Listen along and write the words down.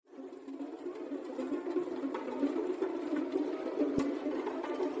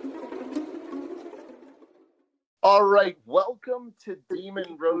All right, welcome to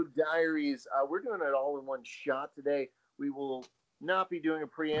Demon Road Diaries. We're doing it all in one shot today. We will not be doing a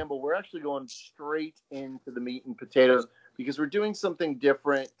preamble. We're actually going straight into the meat and potatoes because we're doing something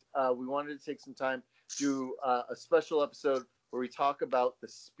different. We wanted to take some time to do a special episode where we talk about the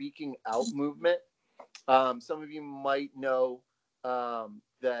speaking out movement. Some of you might know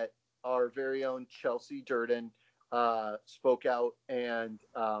that our very own Chelsea Durden spoke out, and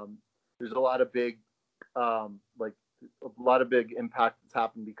there's a lot of big impact that's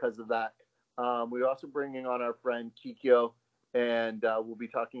happened because of that. We're also bringing on our friend Kikyo, and we'll be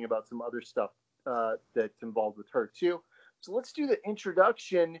talking about some other stuff that's involved with her too. So let's do the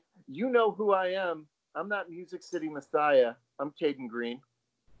introduction. You know who I am. I'm not Music City Messiah. I'm Caden Green.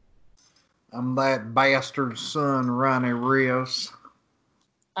 I'm that bastard son, Ronnie Rios.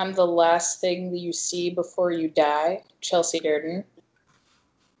 I'm the last thing that you see before you die, Chelsea Durden.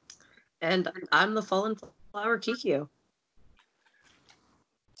 And I'm the fallen flower, Kikyo.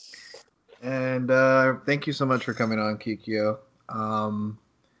 And thank you so much for coming on, Kikyo.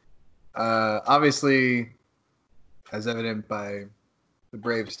 Obviously, as evident by the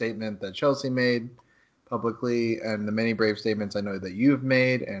brave statement that Chelsea made publicly and the many brave statements I know that you've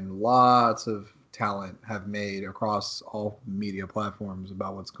made and lots of talent have made across all media platforms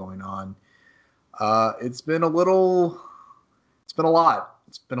about what's going on. It's been a lot.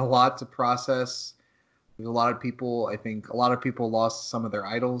 It's been a lot to process. There's a lot of people, I think a lot of people lost some of their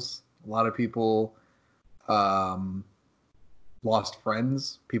idols. A lot of people lost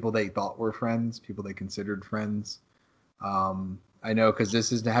friends, people they thought were friends, people they considered friends. I know because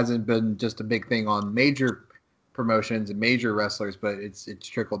hasn't been just a big thing on major promotions and major wrestlers, but it's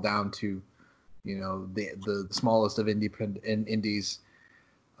trickled down to, you know, the smallest of indies.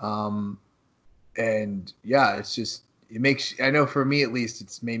 And yeah, it's just, I know for me at least,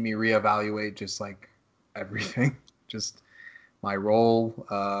 it's made me reevaluate just like everything, just my role,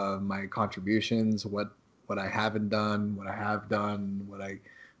 my contributions, what I haven't done, what I have done, what I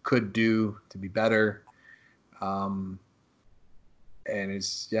could do to be better. And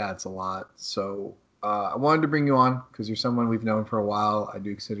it's a lot. So I wanted to bring you on because you're someone we've known for a while. I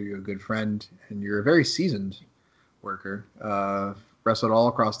do consider you a good friend, and you're a very seasoned worker. Wrestled all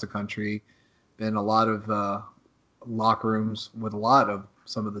across the country, been a lot of locker rooms with a lot of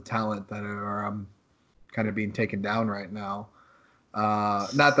some of the talent that are kind of being taken down right now.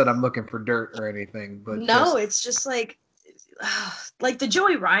 Not that I'm looking for dirt or anything, but no, it's just like the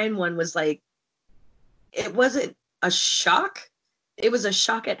Joey Ryan one was like, it wasn't a shock. It was a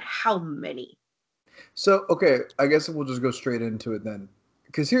shock at how many. So, okay, I guess we'll just go straight into it then.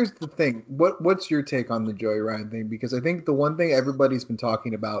 Because here's the thing. What's your take on the Joey Ryan thing? Because I think the one thing everybody's been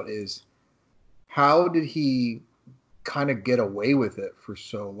talking about is how did he kind of get away with it for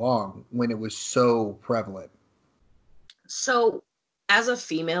so long when it was so prevalent? So, as a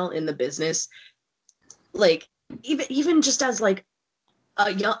female in the business, like even just as like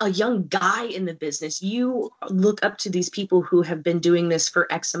a young guy in the business, you look up to these people who have been doing this for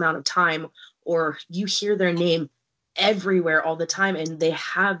X amount of time, or you hear their name everywhere all the time, and they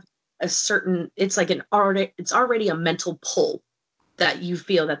have a certain, it's already a mental pull that you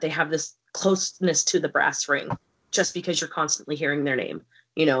feel that they have this closeness to the brass ring just because you're constantly hearing their name,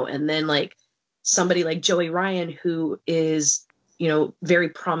 you know. And then like somebody like Joey Ryan, who is, you know, very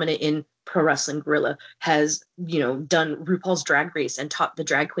prominent in Pro Wrestling Guerrilla, has, you know, done RuPaul's Drag Race and taught the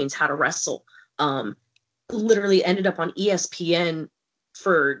drag queens how to wrestle. Literally ended up on ESPN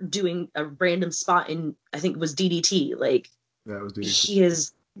for doing a random spot in, I think it was DDT. Like, yeah, it was DDT. He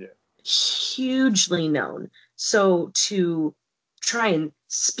is hugely known. So to try and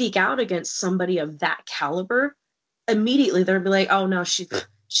speak out against somebody of that caliber, immediately they'll be like, oh no, she's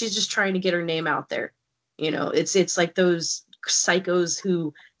just trying to get her name out there. You know, it's like those psychos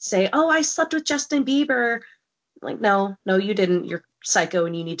who say, oh, I slept with Justin Bieber. Like, no, you didn't. You're psycho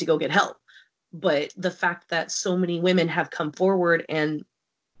and you need to go get help. But the fact that so many women have come forward, and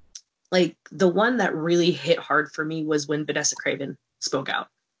like the one that really hit hard for me was when Vanessa Craven spoke out.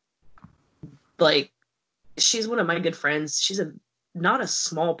 Like, she's one of my good friends. She's not a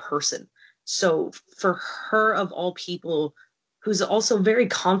small person. So for her, of all people, who's also very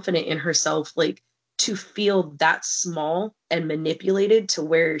confident in herself, like, to feel that small and manipulated to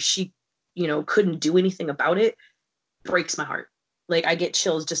where she, you know, couldn't do anything about it, breaks my heart. Like, I get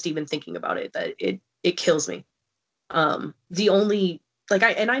chills just even thinking about it. That it kills me. The only, like,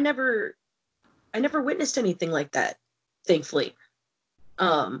 I never witnessed anything like that, thankfully.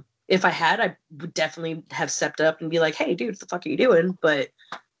 If I had, I would definitely have stepped up and be like, hey, dude, what the fuck are you doing? But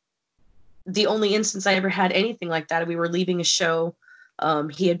the only instance I ever had anything like that, we were leaving a show.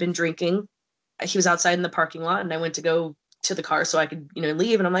 He had been drinking he was outside in the parking lot, and I went to go to the car so I could,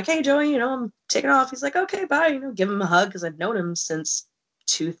 leave. And I'm like, hey, Joey, I'm taking off. He's like, okay, bye. Give him a hug because I've known him since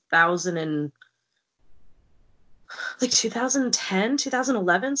 2010,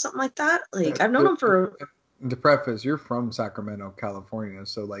 2011, something like that. Like, I've known him for... To preface, you're from Sacramento, California,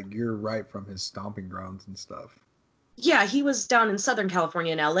 so, like, you're right from his stomping grounds and stuff. Yeah, he was down in Southern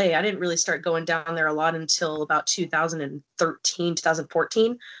California in LA. I didn't really start going down there a lot until about 2013,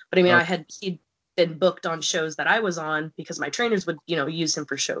 2014. But I mean, he'd been booked on shows that I was on because my trainers would, use him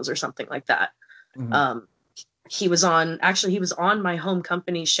for shows or something like that. Mm-hmm. He was on my home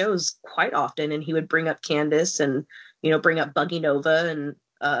company shows quite often, and he would bring up Candace and, bring up Buggy Nova. And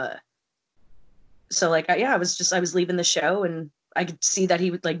so, like, I was leaving the show, and I could see that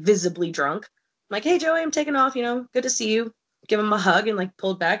he was, like, visibly drunk. I'm like, hey, Joey, I'm taking off, good to see you. Give him a hug and, like,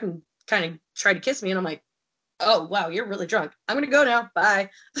 pulled back and kind of tried to kiss me. And I'm like, oh, wow, you're really drunk. I'm going to go now. Bye.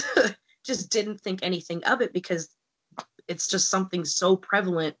 Just didn't think anything of it because it's just something so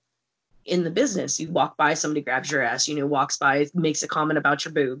prevalent in the business. You walk by, somebody grabs your ass, walks by, makes a comment about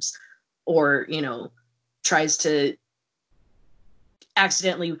your boobs, or, tries to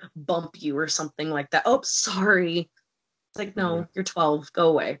accidentally bump you or something like that. Oh, sorry. It's like, no, You're 12. Go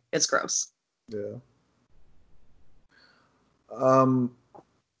away. It's gross. Yeah.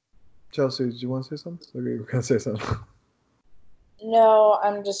 Chelsea, did you want to say something? Or you were going to say something? No,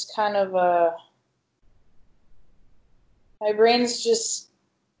 I'm just kind of my brain's just,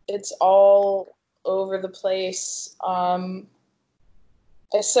 it's all over the place. I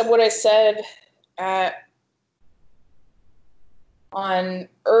said what I said on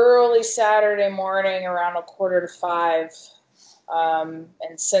early Saturday morning around 4:45.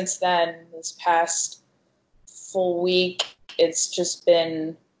 And since then, this past full week, it's just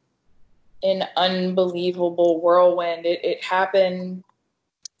been an unbelievable whirlwind. It happened,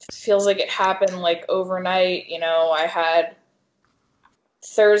 feels like it happened like overnight. I had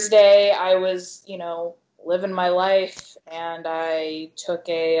Thursday, I was, living my life, and I took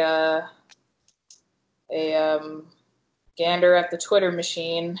a gander at the Twitter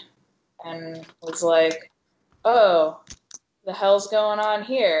machine and was like, oh, the hell's going on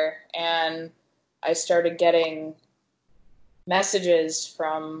here? And I started getting messages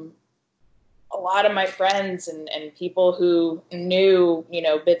from a lot of my friends and people who knew,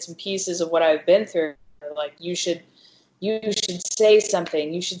 bits and pieces of what I've been through. Like, you should say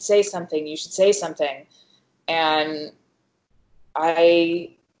something. You should say something. You should say something. And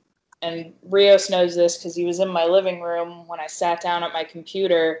Rios knows this because he was in my living room when I sat down at my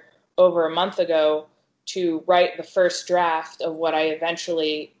computer over a month ago to write the first draft of what I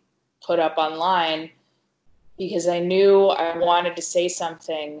eventually put up online, because I knew I wanted to say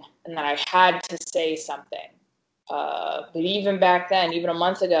something and that I had to say something. But even back then, even a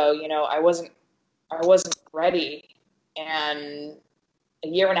month ago, I wasn't ready. And a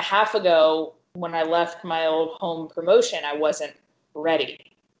year and a half ago, when I left my old home promotion, I wasn't ready.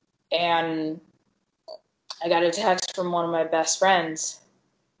 And I got a text from one of my best friends,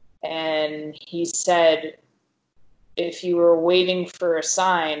 and he said, if you were waiting for a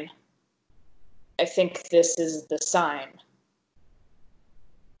sign, I think this is the sign.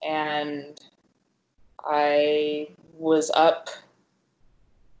 And I was up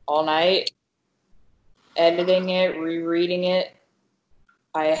all night editing it, rereading it.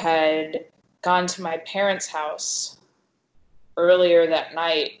 I had gone to my parents' house earlier that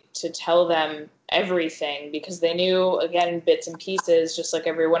night to tell them everything, because they knew, again, bits and pieces, just like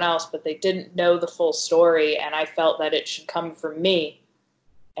everyone else, but they didn't know the full story, and I felt that it should come from me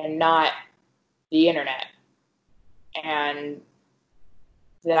and not the internet. And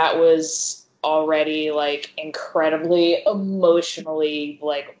that was already, like, incredibly emotionally,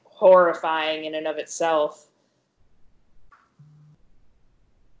 like, horrifying in and of itself.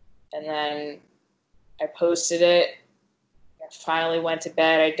 And then I posted it. I finally went to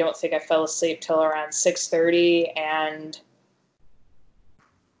bed. I don't think I fell asleep till around 6:30, and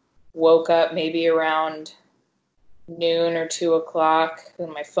woke up maybe around noon or 2 o'clock.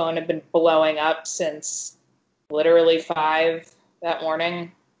 And my phone had been blowing up since literally 5 that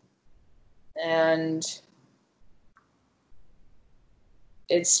morning. And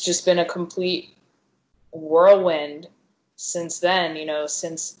it's just been a complete whirlwind since then,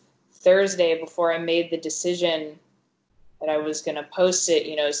 since Thursday, before I made the decision that I was going to post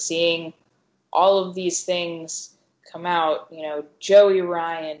it, seeing all of these things come out, Joey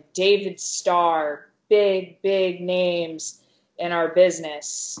Ryan, David Starr, big names in our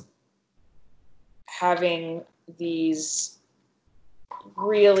business, having these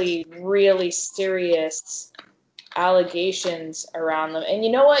really, really serious allegations around them. And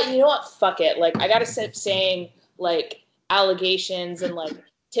you know what? Fuck it. Like, I gotta stop saying, like, allegations and, like,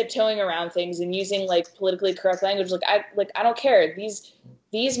 tiptoeing around things and using, like, politically correct language. Like, I don't care.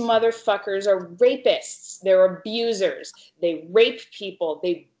 These motherfuckers are rapists. They're abusers. They rape people.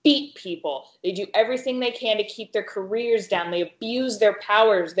 They beat people. They do everything they can to keep their careers down. They abuse their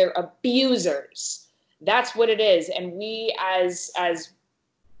powers. They're abusers. That's what it is. And we as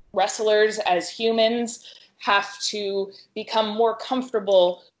wrestlers, as humans, have to become more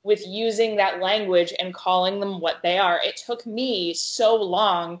comfortable with using that language and calling them what they are. It took me so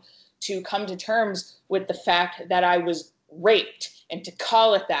long to come to terms with the fact that I was raped, and to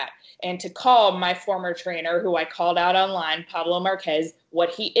call it that, and to call my former trainer, who I called out online, Pablo Marquez,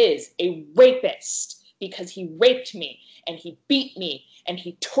 what he is, a rapist, because he raped me, and he beat me, and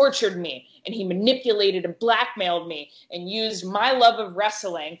he tortured me, and he manipulated and blackmailed me, and used my love of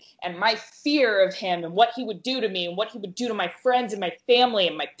wrestling and my fear of him and what he would do to me and what he would do to my friends and my family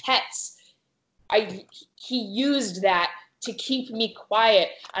and my pets. He used that to keep me quiet,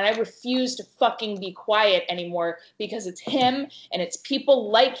 and I refuse to fucking be quiet anymore, because it's him and it's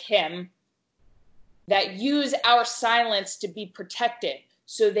people like him that use our silence to be protected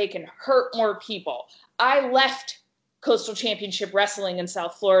so they can hurt more people. I left Coastal Championship Wrestling in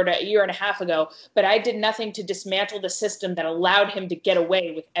South Florida a year and a half ago, but I did nothing to dismantle the system that allowed him to get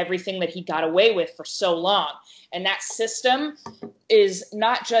away with everything that he got away with for so long. And that system is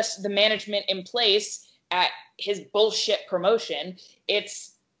not just the management in place at his bullshit promotion.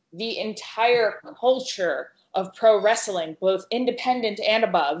 It's the entire culture of pro wrestling, both independent and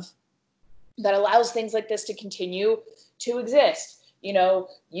above, that allows things like this to continue to exist. You know,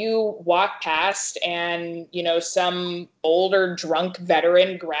 you walk past and, you know, some older drunk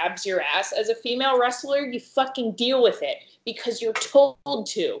veteran grabs your ass. As a female wrestler, you fucking deal with it because you're told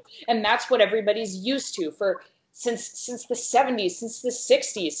to. And that's what everybody's used to since the 70s, since the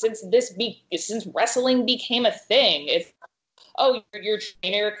 60s, since wrestling became a thing. If your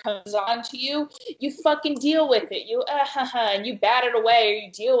trainer comes on to you, you fucking deal with it. And you bat it away, or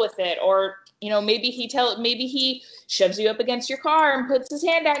you deal with it. Or, you know, maybe he shoves you up against your car and puts his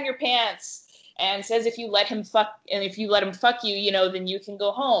hand down your pants and says if you let him fuck you, you know, then you can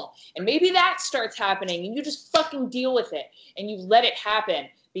go home. And maybe that starts happening, and you just fucking deal with it and you let it happen,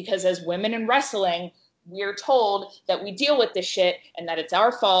 because as women in wrestling, we're told that we deal with this shit and that it's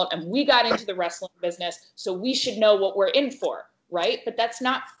our fault and we got into the wrestling business, so we should know what we're in for, right? But that's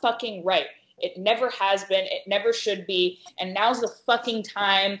not fucking right. It never has been. It never should be. And now's the fucking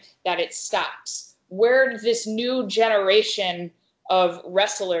time that it stops. We're this new generation of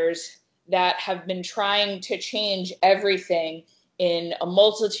wrestlers that have been trying to change everything in a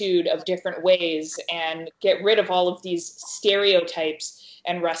multitude of different ways and get rid of all of these stereotypes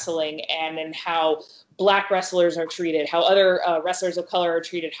in wrestling, and in how Black wrestlers are treated, how other wrestlers of color are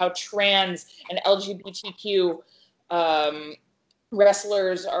treated, how trans and LGBTQ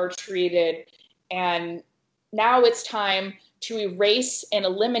wrestlers are treated. And now it's time to erase and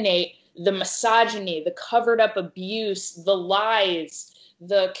eliminate the misogyny, the covered up abuse, the lies,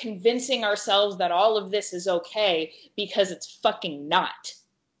 the convincing ourselves that all of this is okay, because it's fucking not.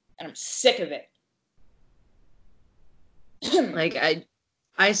 And I'm sick of it. Like,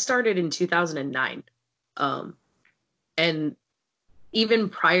 I started in 2009. And even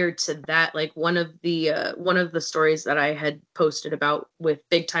prior to that, like one of the stories that I had posted about with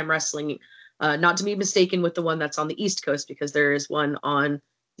Big Time Wrestling, not to be mistaken with the one that's on the East Coast, because there is one on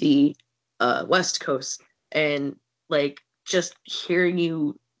the West Coast, and like just hearing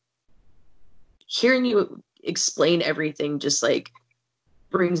you explain everything just like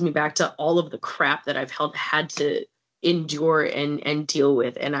brings me back to all of the crap that I've had to endure and deal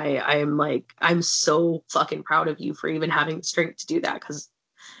with. And I'm so fucking proud of you for even having the strength to do that, because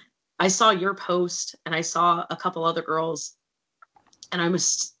I saw your post and I saw a couple other girls, and I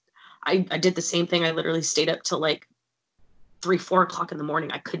did the same thing. I literally stayed up till like 3-4 o'clock in the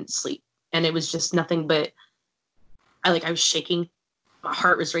morning. I couldn't sleep, and it was just nothing but I was shaking, my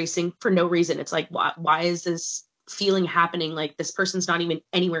heart was racing for no reason. It's like, why is this feeling happening? Like, this person's not even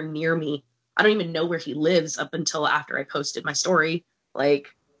anywhere near me. I don't even know where he lives up until after I posted my story. Like,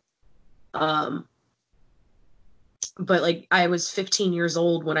 but like, I was 15 years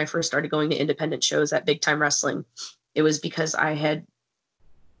old when I first started going to independent shows at Big Time Wrestling. It was because I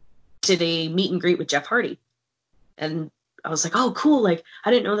did a meet and greet with Jeff Hardy. And I was like, oh, cool. Like, I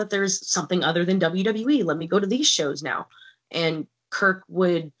didn't know that there's something other than WWE. Let me go to these shows now. And Kirk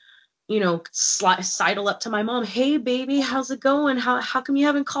would, you know, sidle up to my mom. Hey, baby, how's it going? How come you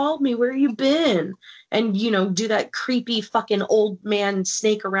haven't called me? Where you been? And, you know, do that creepy fucking old man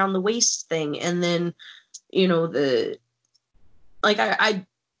snake around the waist thing. And then you know, I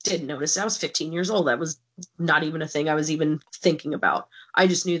didn't notice. I was 15 years old. That was not even a thing I was even thinking about. I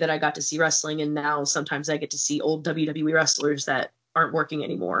just knew that I got to see wrestling, and now sometimes I get to see old WWE wrestlers that aren't working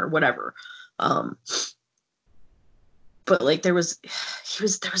anymore or whatever. But like there was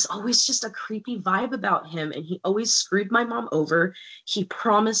always just a creepy vibe about him, and he always screwed my mom over. He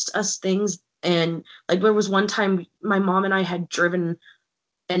promised us things, and like there was one time my mom and I had driven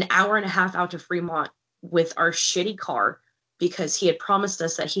an hour and a half out to Fremont with our shitty car because he had promised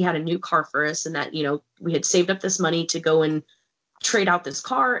us that he had a new car for us, and that, you know, we had saved up this money to go and trade out this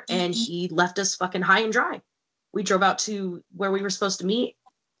car, and he left us fucking high and dry. We drove out to where we were supposed to meet,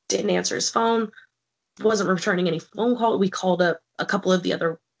 didn't answer his phone, wasn't returning any phone call. We called up a couple of the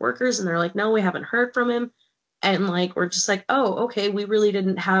other workers, and they're like, no, we haven't heard from him. And like, we're just like, oh, okay, we really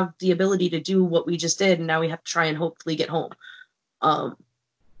didn't have the ability to do what we just did, and now we have to try and hopefully get home. And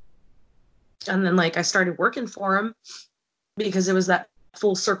then like I started working for him because it was that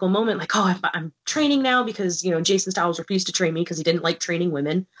full circle moment, like, oh, I'm training now because, you know, Jason Styles refused to train me because he didn't like training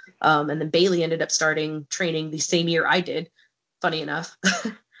women. And then Bailey ended up starting training the same year I did, funny enough.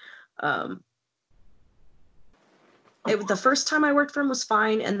 The first time I worked for him was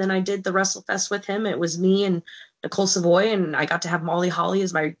fine, and then I did the WrestleFest with him. It was me and Nicole Savoy, and I got to have Molly Holly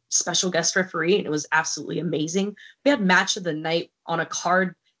as my special guest referee, and it was absolutely amazing. We had match of the night on a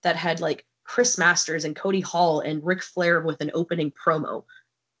card that had like Chris Masters and Cody Hall and Ric Flair with an opening promo,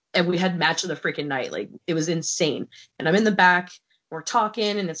 and we had match of the freaking night. Like, it was insane. And I'm in the back, we're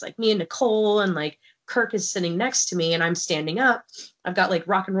talking, and it's like me and Nicole, and like Kirk is sitting next to me, and I'm standing up. I've got like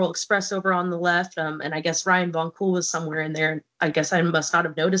Rock and Roll Express over on the left, and I guess Ryan Von Cool was somewhere in there. I guess I must not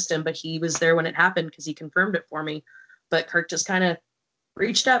have noticed him, but he was there when it happened because he confirmed it for me. But Kirk just kind of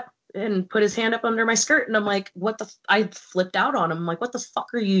reached up and put his hand up under my skirt, and I'm like, I flipped out on him. I'm like, what the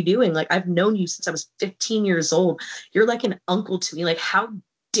fuck are you doing? Like, I've known you since I was 15 years old. You're like an uncle to me. Like, how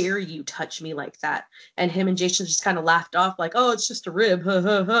dare you touch me like that? And him and Jason just kind of laughed off, like, oh, it's just a rib, huh,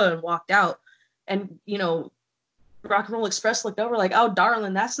 huh, huh, and walked out. And, you know, Rock and Roll Express looked over like, oh,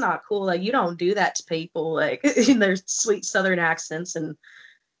 darling, that's not cool. Like, you don't do that to people, like, in their sweet Southern accents. And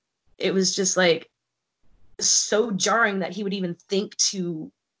it was just like so jarring that he would even think to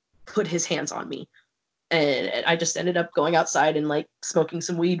put his hands on me. And I just ended up going outside and like smoking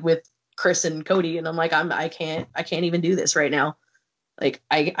some weed with Chris and Cody. And I'm like, I can't even do this right now. Like,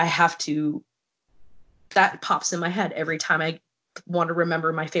 I have to, that pops in my head every time I want to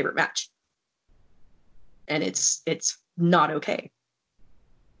remember my favorite match. And it's not okay.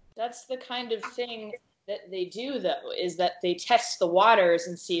 That's the kind of thing that they do, though, is that they test the waters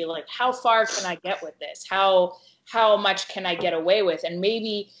and see, like, how far can I get with this? How much can I get away with? And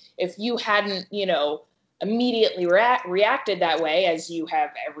maybe if you hadn't, you know, immediately reacted that way, as you have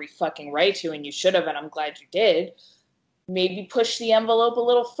every fucking right to, and you should have, and I'm glad you did, maybe push the envelope a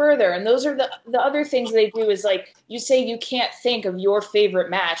little further. And those are the other things they do, is like, you say you can't think of your favorite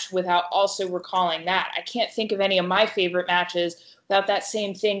match without also recalling that. I can't think of any of my favorite matches without that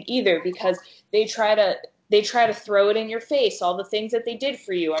same thing either, because they try to throw it in your face, all the things that they did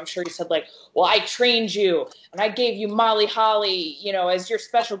for you. I'm sure you said, like, well, I trained you and I gave you Molly Holly, you know, as your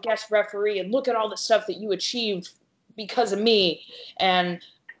special guest referee, and look at all the stuff that you achieved because of me. And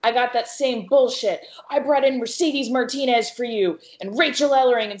I got that same bullshit. I brought in Mercedes Martinez for you, and Rachel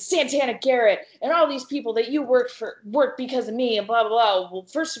Ellering, and Santana Garrett, and all these people that you worked because of me, and blah, blah, blah. Well,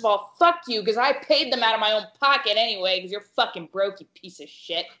 first of all, fuck you, because I paid them out of my own pocket anyway, because you're fucking broke, you piece of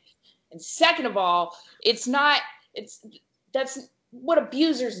shit. And second of all, that's what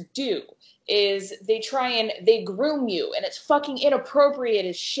abusers do, is they groom you, and it's fucking inappropriate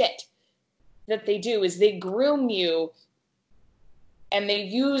as shit that they do, is they groom you, and they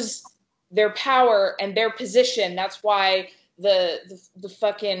use their power and their position. That's why the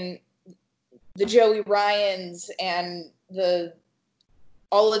fucking the Joey Ryans and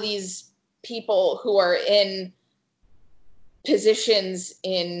all of these people who are in positions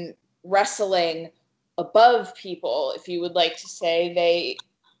in wrestling above people, if you would like to say,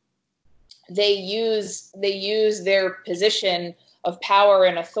 they use their position of power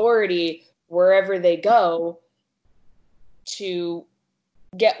and authority wherever they go to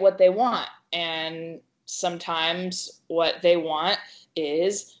get what they want. And sometimes what they want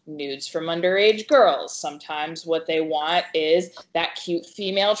is nudes from underage girls. Sometimes what they want is that cute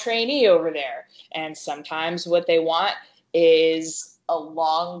female trainee over there. And sometimes what they want is a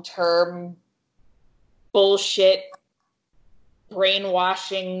long-term bullshit,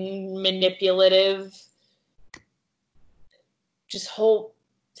 brainwashing, manipulative, just whole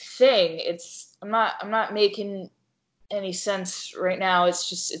thing. I'm not making any sense right now. It's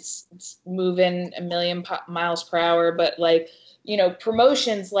just it's moving a million miles per hour. But like, you know,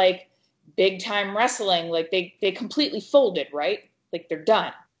 promotions like Big Time Wrestling, like they completely folded, right? Like they're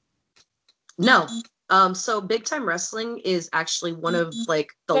done. No. So Big Time Wrestling is actually one of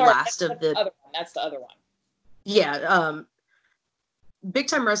like the Sorry, last of that's the other one. That's the other one. Yeah, Big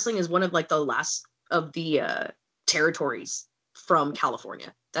Time Wrestling is one of like the last of the territories from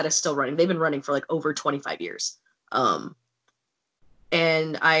California that is still running. They've been running for like over 25 years. And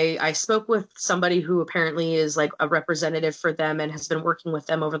I spoke with somebody who apparently is like a representative for them and has been working with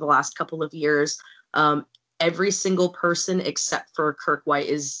them over the last couple of years. Every single person except for Kirk White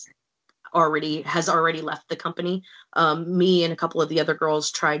has already left the company. Me and a couple of the other girls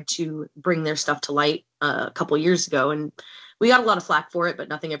tried to bring their stuff to light a couple of years ago, and we got a lot of flack for it, but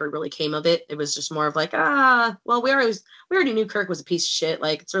nothing ever really came of it. It was just more of like, well, we already knew Kirk was a piece of shit.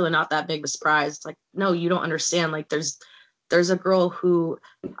 Like, it's really not that big of a surprise. It's like, no, you don't understand. Like, there's a girl who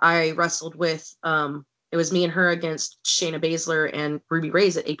I wrestled with. It was me and her against Shayna Baszler and Ruby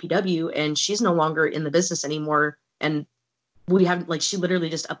Reyes at APW, and she's no longer in the business anymore. And we haven't, like, she literally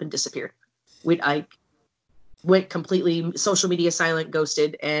just up and disappeared. I went completely social media silent,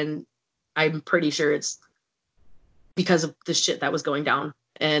 ghosted, and I'm pretty sure it's because of the shit that was going down.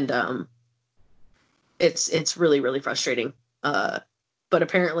 And it's really, really frustrating. But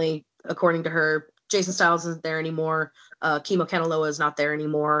apparently, according to her, Jason Styles isn't there anymore. Kimo Kanaloa is not there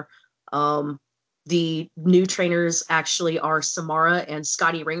anymore. The new trainers actually are Samara and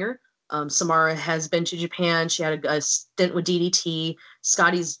Scotty Ringer. Samara has been to Japan. She had a stint with DDT.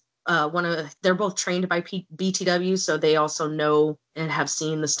 Scotty's they're both trained by BTW, so they also know and have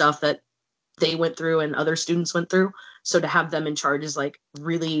seen the stuff that they went through and other students went through. So to have them in charge is like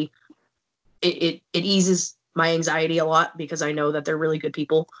really, it eases my anxiety a lot because I know that they're really good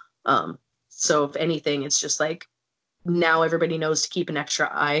people. So if anything, it's just like now everybody knows to keep an extra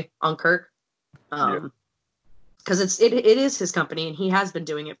eye on Kirk. Because it is his company and he has been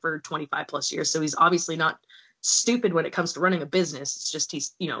doing it for 25 plus years. So he's obviously not stupid when it comes to running a business. It's just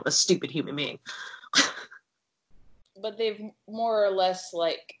he's, you know, a stupid human being. But they've more or less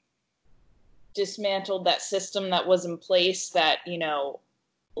like dismantled that system that was in place that, you know,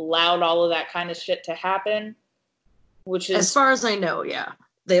 allowed all of that kind of shit to happen, which is, as far as I know, yeah.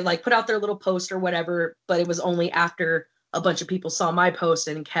 They like put out their little post or whatever, but it was only after a bunch of people saw my post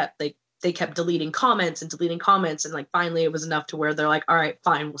and they kept deleting comments, and like finally it was enough to where they're like, all right,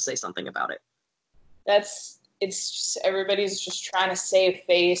 fine, we'll say something about it. It's just everybody's just trying to save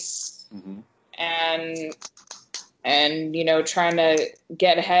face. Mm-hmm. and you know, trying to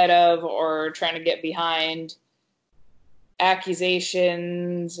get ahead of or trying to get behind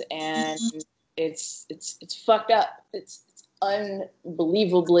accusations, and it's fucked up. It's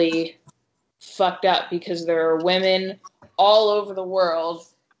unbelievably fucked up because there are women all over the world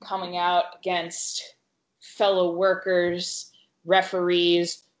coming out against fellow workers,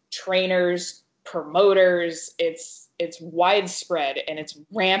 referees, trainers, promoters. It's widespread and it's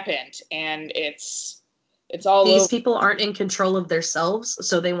rampant, and it's all These over. people aren't in control of themselves,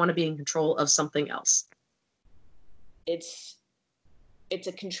 so they want to be in control of something else. It's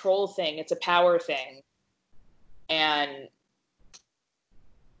a control thing. It's a power thing. And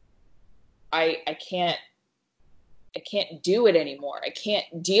I can't do it anymore. I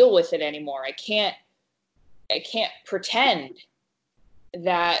can't deal with it anymore. I can't pretend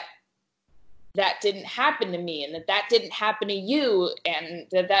that didn't happen to me, and that didn't happen to you, and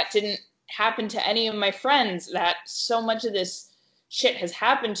that didn't happen to any of my friends, that so much of this shit has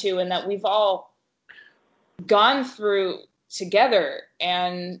happened to, and that we've all gone through together,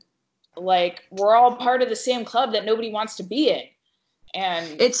 and like we're all part of the same club that nobody wants to be in.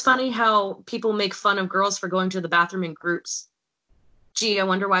 And it's funny how people make fun of girls for going to the bathroom in groups. Gee, I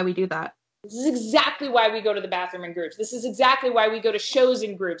wonder why we do that. This is exactly why we go to the bathroom in groups. This is exactly why we go to shows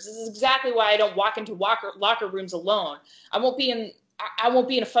in groups. This is exactly why I don't walk into locker rooms alone. I won't be in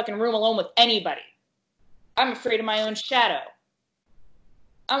a fucking room alone with anybody. I'm afraid of my own shadow.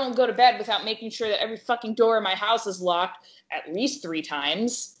 I won't go to bed without making sure that every fucking door in my house is locked at least 3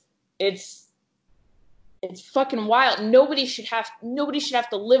 times. It's fucking wild. Nobody should have to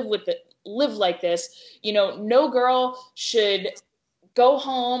live like this. You know, no girl should go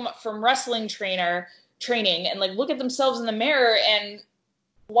home from wrestling training and like look at themselves in the mirror and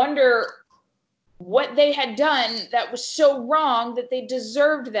wonder what they had done that was so wrong that they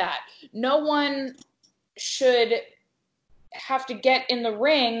deserved that. No one should have to get in the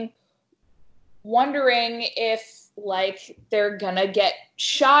ring wondering if like they're gonna get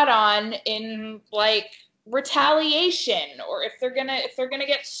shot on in like retaliation, or if they're gonna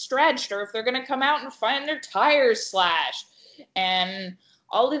get stretched, or if they're gonna come out and find their tires slashed, and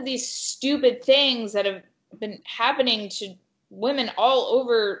all of these stupid things that have been happening to women all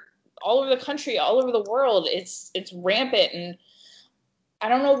over the country, all over the world. It's rampant, and I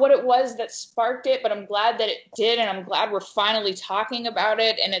don't know what it was that sparked it, but I'm glad that it did, and I'm glad we're finally talking about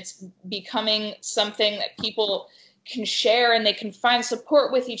it, and it's becoming something that people can share, and they can find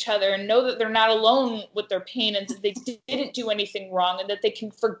support with each other and know that they're not alone with their pain, and that they didn't do anything wrong, and that they can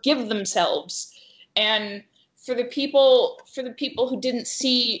forgive themselves. And for the people who didn't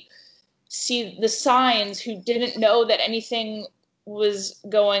see the signs, who didn't know that anything was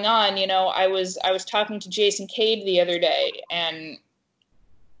going on, I was talking to Jason Cade the other day, and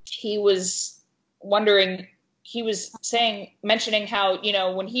he was mentioning how,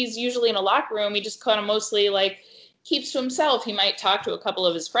 when he's usually in a locker room, he just kind of mostly like keeps to himself. He might talk to a couple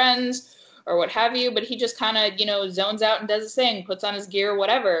of his friends or what have you, but he just kind of, zones out and does his thing, puts on his gear,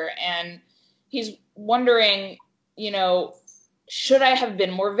 whatever. And he's wondering, should I have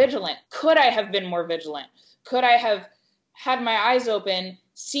been more vigilant? Could I have been more vigilant? Could I have had my eyes open,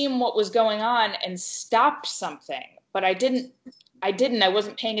 seen what was going on, and stopped something? But I didn't. I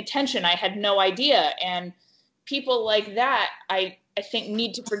wasn't paying attention. I had no idea. And people like that, I think,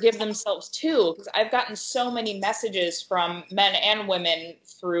 need to forgive themselves too, because I've gotten so many messages from men and women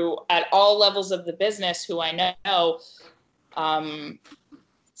at all levels of the business who I know,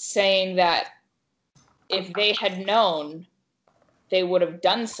 saying that if they had known, they would have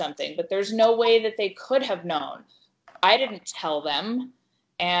done something. But there's no way that they could have known. I didn't tell them.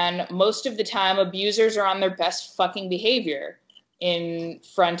 And most of the time, abusers are on their best fucking behavior in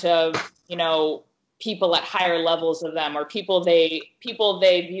front of, people at higher levels of them, or people they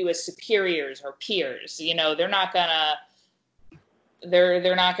view as superiors or peers. They're not gonna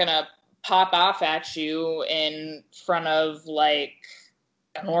pop off at you in front of like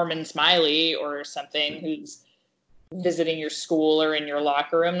Norman Smiley or something who's visiting your school or in your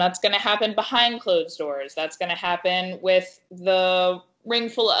locker room. That's going to happen behind closed doors. That's going to happen with the ring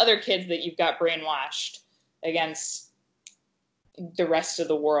full of other kids that you've got brainwashed against the rest of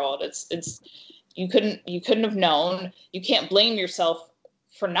the world. It's you couldn't have known. You can't blame yourself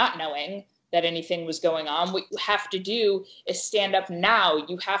for not knowing that anything was going on. What you have to do is stand up now.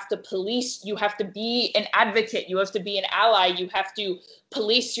 You have to police. You have to be an advocate. You have to be an ally. You have to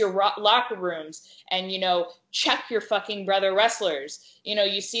police your locker rooms and, check your fucking brother wrestlers.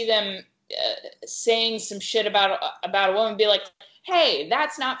 You see them saying some shit about a woman, be like, hey,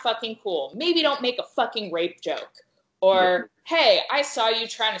 that's not fucking cool. Maybe don't make a fucking rape joke. Or, hey, I saw you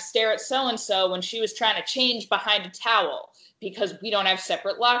trying to stare at so-and-so when she was trying to change behind a towel, because we don't have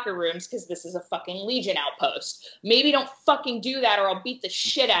separate locker rooms because this is a fucking Legion outpost. Maybe don't fucking do that or I'll beat the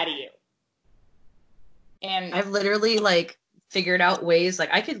shit out of you. And I've literally figured out ways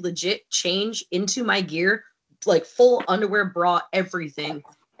I could legit change into my gear, full underwear, bra, everything,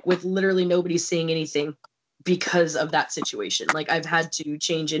 with literally nobody seeing anything because of that situation. I've had to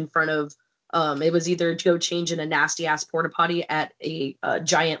change in front of it was either to go change in a nasty ass porta potty at a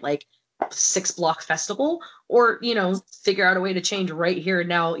giant 6-block festival, or figure out a way to change right here and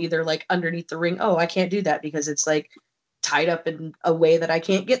now, either underneath the ring. Oh, I can't do that because it's tied up in a way that I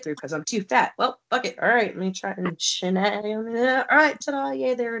can't get through because I'm too fat. Well, fuck it. All right, let me try and shenanigan. All right, ta-da!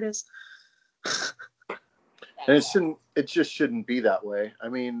 Yay, there it is. And it just shouldn't be that way. I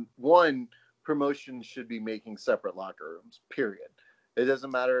mean, one, promotion should be making separate locker rooms. Period. It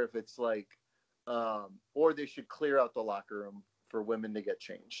doesn't matter if it's or they should clear out the locker room for women to get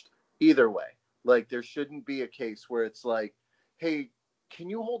changed. Either way, there shouldn't be a case where it's hey, can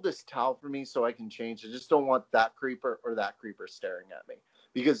you hold this towel for me so I can change? I just don't want that creeper or that creeper staring at me,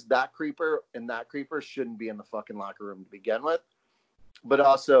 because that creeper and that creeper shouldn't be in the fucking locker room to begin with. But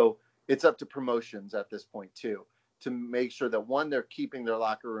also, it's up to promotions at this point too, to make sure that, one, they're keeping their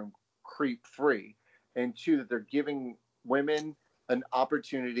locker room creep free, and two, that they're giving women an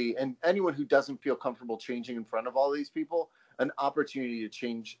opportunity, and anyone who doesn't feel comfortable changing in front of all these people, an opportunity to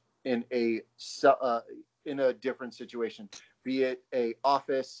change in a different situation, be it a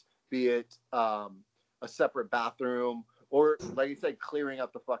office, be it a separate bathroom, or like you said, clearing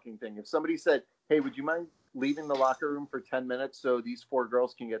up the fucking thing. If somebody said, hey, would you mind leaving the locker room for 10 minutes so these 4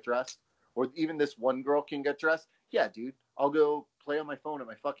 girls can get dressed, or even this one girl can get dressed, yeah, dude, I'll go play on my phone at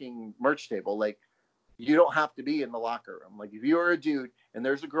my fucking merch table. You don't have to be in the locker room. If you are a dude and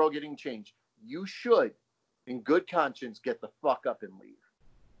there's a girl getting changed, you should, in good conscience, get the fuck up and leave.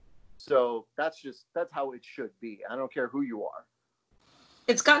 So that's how it should be. I don't care who you are.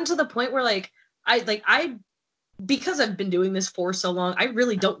 It's gotten to the point where I because I've been doing this for so long, I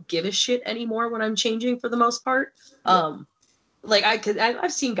really don't give a shit anymore when I'm changing for the most part. Yeah. Like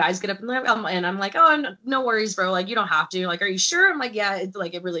I've seen guys get up and I'm like, oh, no worries, bro. Like, you don't have to. Like, are you sure? I'm like, yeah.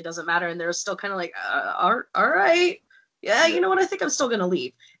 It really doesn't matter. And they're still kind of like, all right, yeah. You know what? I think I'm still gonna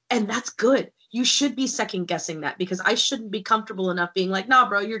leave, and that's good. You should be second guessing that, because I shouldn't be comfortable enough being like, nah,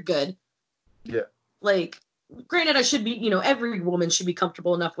 bro, you're good. Yeah. Like, granted, I should be, every woman should be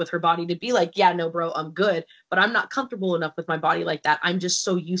comfortable enough with her body to be like, yeah, no, bro, I'm good. But I'm not comfortable enough with my body like that. I'm just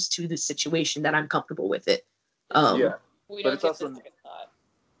so used to the situation that I'm comfortable with it. Yeah. We But don't it's get also, this second thought.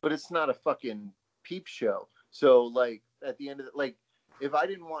 but it's not a fucking peep show. So, like, at the end of it, like, if I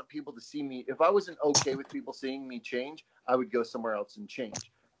didn't want people to see me, if I wasn't okay with people seeing me change, I would go somewhere else and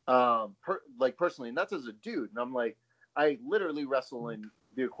change. Like, personally, and that's as a dude. And I'm like, I literally wrestle in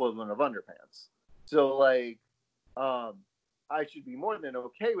the equivalent of underpants. So, like, I should be more than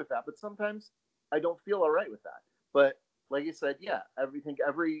okay with that. But sometimes I don't feel all right with that. But like I said, yeah,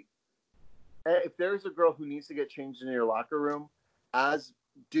 if there's a girl who needs to get changed in your locker room, as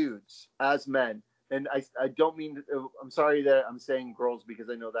dudes, as men, and I don't mean, I'm sorry that I'm saying girls because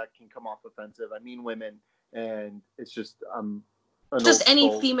I know that can come off offensive. I mean women, and it's just, just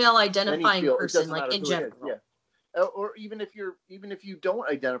any female identifying person, like, in general. Yeah. Or even if you don't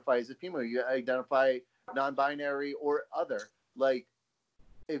identify as a female, you identify non-binary or other. Like,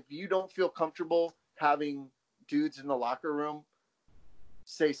 if you don't feel comfortable having dudes in the locker room,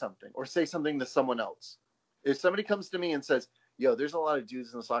 say something, or say something to someone else. If somebody comes to me and says, yo, there's a lot of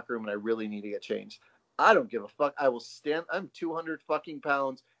dudes in this locker room and I really need to get changed, I don't give a fuck. I will stand. I'm 200 fucking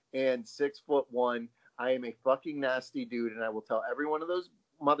pounds and 6'1". I am a fucking nasty dude, and I will tell every one of those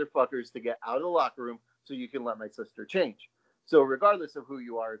motherfuckers to get out of the locker room so you can let my sister change. So regardless of who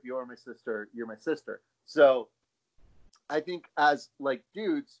you are, if you are my sister, you're my sister. So I think as, like,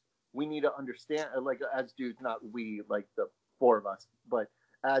 dudes, we need to understand, like, as dudes, not we, like the four of us, but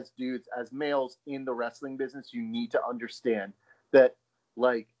as dudes, as males in the wrestling business, you need to understand that,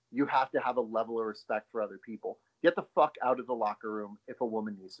 like, you have to have a level of respect for other people. Get the fuck out of the locker room if a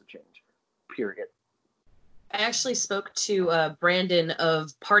woman needs to change. Period. I actually spoke to Brandon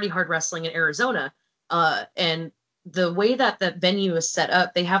of Party Hard Wrestling in Arizona, and the way that the venue is set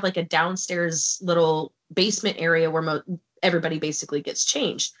up, they have like a downstairs little basement area where everybody basically gets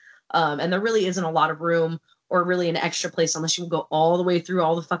changed, and there really isn't a lot of room or really an extra place unless you go all the way through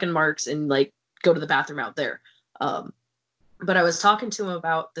all the fucking marks and, like, go to the bathroom out there. But I was talking to him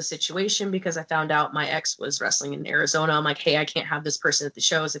about the situation because I found out my ex was wrestling in Arizona. I'm like, hey, I can't have this person at the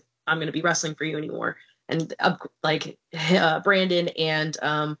shows if I'm going to be wrestling for you anymore. And Brandon and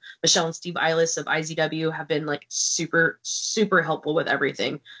Michelle and Steve Eilis of IZW have been, like, super, super helpful with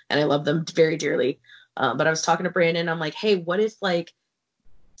everything. And I love them very dearly. But I was talking to Brandon. I'm like, hey, what if, like,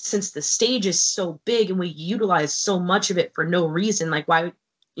 since the stage is so big and we utilize so much of it for no reason, like, why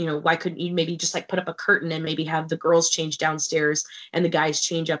couldn't you maybe just, like, put up a curtain and maybe have the girls change downstairs and the guys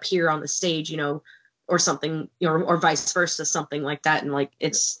change up here on the stage, or something, or vice versa, something like that. And, like,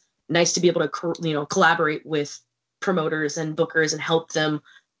 it's nice to be able to, collaborate with promoters and bookers and help them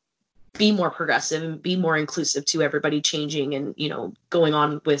be more progressive and be more inclusive to everybody changing and, going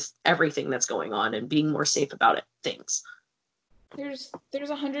on with everything that's going on and being more safe about it. Things. There's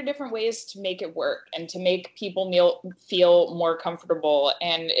 100 different ways to make it work and to make people feel more comfortable,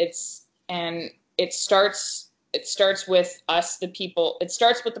 and it starts with us, the people. It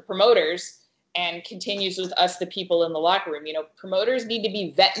starts with the promoters and continues with us, the people in the locker room. Promoters need to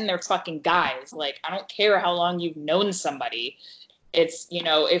be vetting their fucking guys. Like, I don't care how long you've known somebody. It's,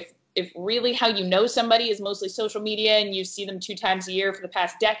 if really how you know somebody is mostly social media and you see them 2 times a year for the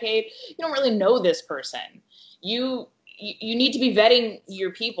past decade, you don't really know this person. You need to be vetting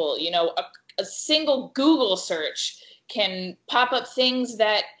your people. A single Google search can pop up things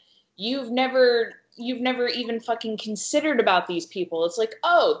that you've never even fucking considered about these people. It's like,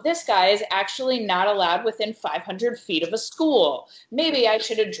 oh, this guy is actually not allowed within 500 feet of a school. Maybe I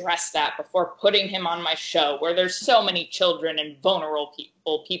should address that before putting him on my show where there's so many children and vulnerable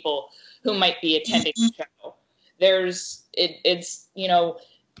people who might be attending the show.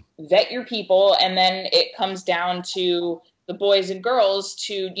 Vet your people, and then it comes down to the boys and girls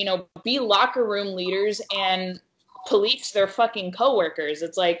to, be locker room leaders and police their fucking coworkers.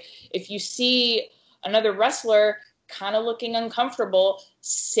 It's like, if you see another wrestler kind of looking uncomfortable,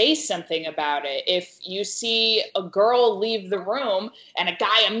 say something about it. If you see a girl leave the room and a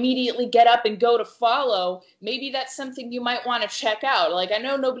guy immediately get up and go to follow, maybe that's something you might want to check out. Like, I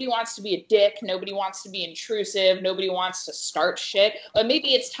know nobody wants to be a dick, nobody wants to be intrusive, nobody wants to start shit, but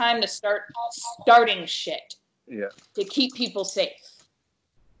maybe it's time to start starting shit. Yeah. To keep people safe.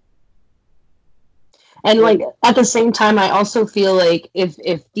 And like at the same time, I also feel like if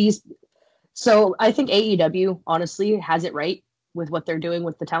these, so I think AEW honestly has it right with what they're doing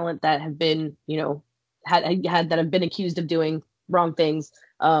with the talent that have been, had that have been accused of doing wrong things.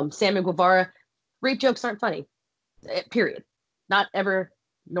 Sammy Guevara, rape jokes aren't funny, period. Not ever,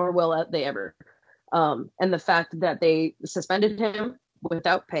 nor will they ever. And the fact that they suspended him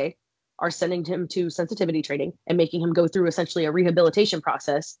without pay, are sending him to sensitivity training and making him go through essentially a rehabilitation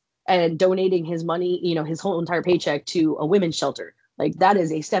process and donating his money, his whole entire paycheck to a women's shelter. Like that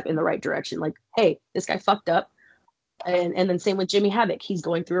is a step in the right direction. Like, hey, this guy fucked up. And then same with Jimmy Havoc. He's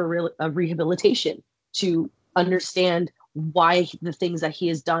going through a rehabilitation to understand why the things that he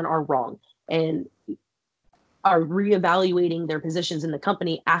has done are wrong and are reevaluating their positions in the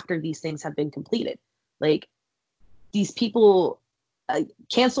company after these things have been completed. Like these people,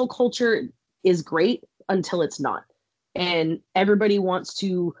 cancel culture is great until it's not. And everybody wants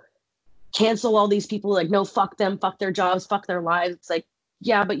to cancel all these people, like, no, fuck them, fuck their jobs, fuck their lives. It's like,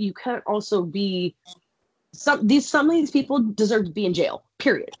 yeah, but you can't also be some of these people deserve to be in jail,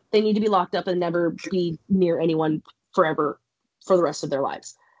 period. They need to be locked up and never be near anyone forever for the rest of their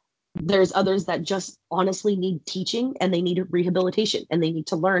lives. There's others that just honestly need teaching and they need rehabilitation and they need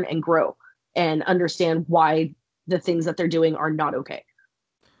to learn and grow and understand why the things that they're doing are not okay.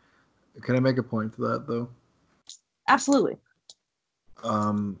 Can I make a point to that though? Absolutely.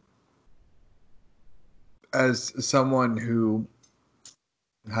 As someone who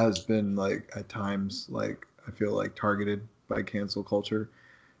has been like at times like I feel like targeted by cancel culture,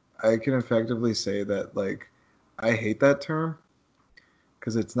 I can effectively say that like I hate that term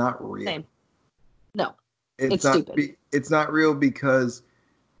because it's not real. Same. No, it's not stupid. It's not real because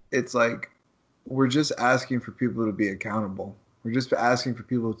it's like we're just asking for people to be accountable. We're just asking for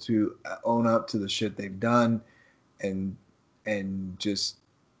people to own up to the shit they've done and just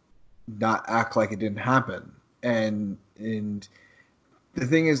not act like it didn't happen. And the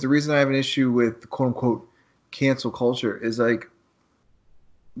thing is, the reason I have an issue with quote unquote cancel culture is like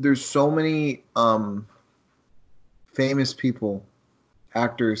there's so many famous people,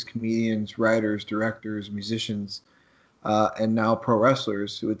 actors, comedians, writers, directors, musicians, and now pro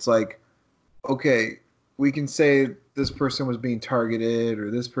wrestlers who it's like, okay, we can say this person was being targeted or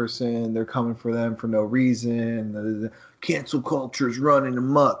this person, they're coming for them for no reason. The cancel culture is running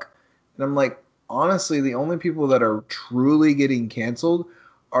amok. And I'm like, honestly, the only people that are truly getting canceled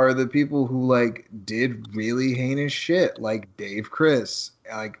are the people who like did really heinous shit, like Dave Chris,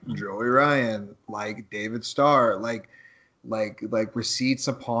 like Joey Ryan, like David Starr, like receipts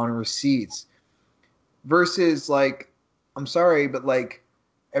upon receipts. Versus like, I'm sorry, but like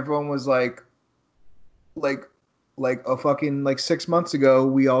everyone was like a fucking like 6 months ago,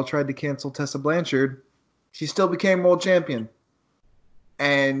 we all tried to cancel Tessa Blanchard. She still became world champion.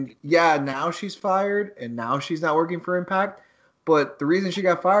 And yeah, now she's fired and now she's not working for Impact. But the reason she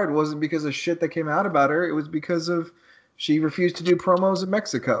got fired wasn't because of shit that came out about her. It was because of she refused to do promos in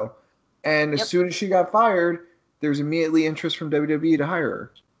Mexico. And as soon as she got fired, there's immediately interest from WWE to hire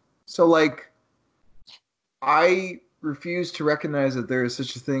her. So like, I refuse to recognize that there is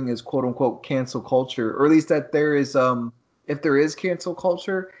such a thing as quote unquote cancel culture, or at least that there is if there is cancel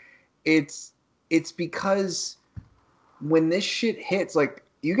culture, it's because when this shit hits, like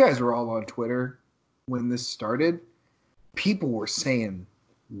you guys were all on Twitter when this started, people were saying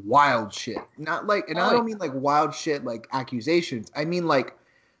wild shit. Not like, and I don't mean like wild shit like accusations. I mean like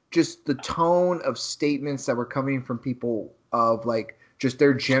just the tone of statements that were coming from people of like just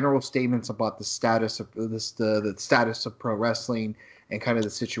their general statements about the status of this, the status of pro wrestling and kind of the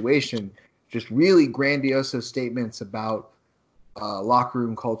situation. Just really grandiose statements about locker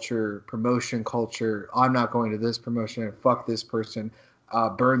room culture, promotion culture. I'm not going to this promotion. Fuck this person.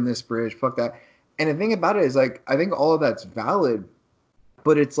 Burn this bridge. Fuck that. And the thing about it is, like, I think all of that's valid,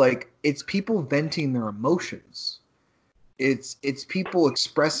 but it's like it's people venting their emotions. It's people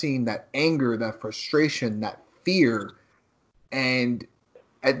expressing that anger, that frustration, that fear. And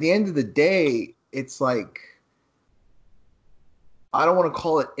at the end of the day, it's like, I don't want to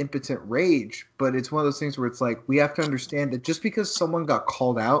call it impotent rage, but it's one of those things where it's like, we have to understand that just because someone got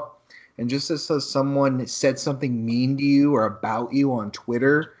called out and just as someone said something mean to you or about you on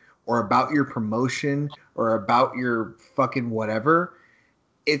Twitter or about your promotion or about your fucking whatever,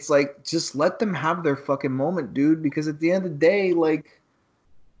 it's like, just let them have their fucking moment, dude. Because at the end of the day, like,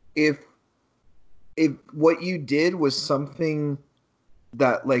 if what you did was something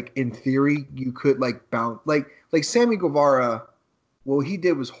that, like, in theory, you could, like, bounce, like Sammy Guevara, what he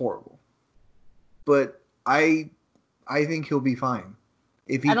did was horrible. But I think he'll be fine.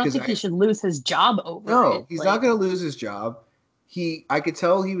 I don't think he should lose his job over it. No, he's not going to lose his job. I could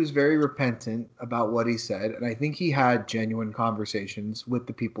tell he was very repentant about what he said, and I think he had genuine conversations with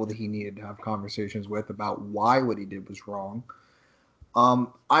the people that he needed to have conversations with about why what he did was wrong.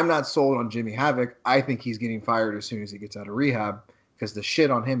 I'm not sold on Jimmy Havoc. I think he's getting fired as soon as he gets out of rehab because the shit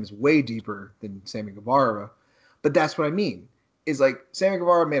on him is way deeper than Sammy Guevara. But that's what I mean. Is like Sammy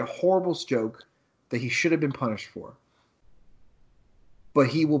Guevara made a horrible joke that he should have been punished for. But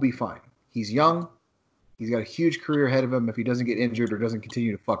he will be fine. He's young. He's got a huge career ahead of him if he doesn't get injured or doesn't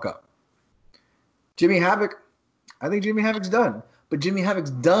continue to fuck up. Jimmy Havoc, I think Jimmy Havoc's done. But Jimmy Havoc's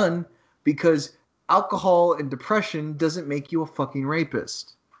done because alcohol and depression doesn't make you a fucking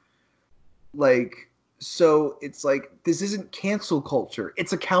rapist. Like, so it's like, this isn't cancel culture.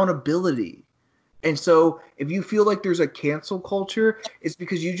 It's accountability. And so if you feel like there's a cancel culture, it's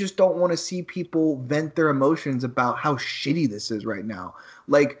because you just don't want to see people vent their emotions about how shitty this is right now.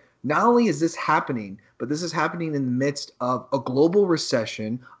 Like, not only is this happening, but this is happening in the midst of a global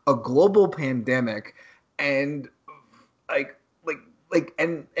recession, a global pandemic, and like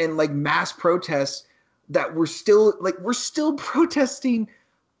mass protests that we're still protesting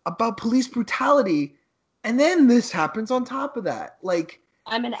about police brutality, and then this happens on top of that. Like,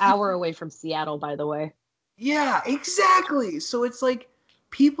 I'm an hour away from Seattle, by the way. Yeah, exactly. So it's like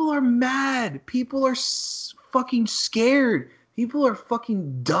people are mad. People are fucking scared. People are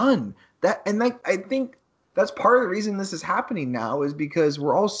fucking done. I think that's part of the reason this is happening now is because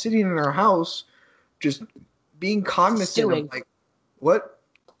we're all sitting in our house just being cognizant of like, what?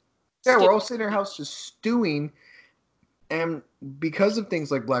 Yeah, we're all sitting in our house just stewing. And because of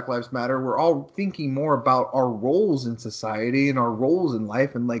things like Black Lives Matter, we're all thinking more about our roles in society and our roles in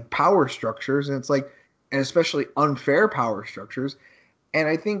life and like power structures. And it's like, and especially unfair power structures. And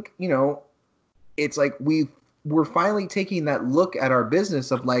I think, it's like we're finally taking that look at our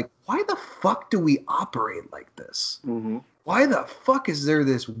business of like, why the fuck do we operate like this? Mm-hmm. Why the fuck is there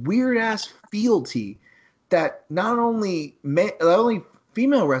this weird ass fealty that not only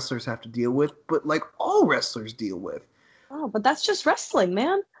female wrestlers have to deal with, but like all wrestlers deal with? Oh, but that's just wrestling,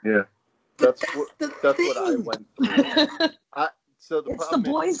 man. Yeah, that's what I went through. It's the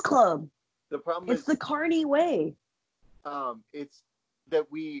boys' club. The problem is the Carney way. It's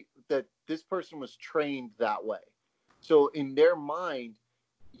that this person was trained that way. So in their mind,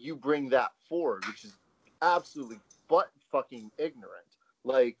 you bring that forward, which is absolutely butt fucking ignorant.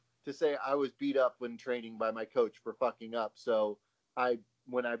 Like to say I was beat up when training by my coach for fucking up. So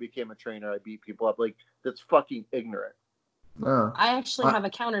when I became a trainer, I beat people up. Like that's fucking ignorant. I actually have a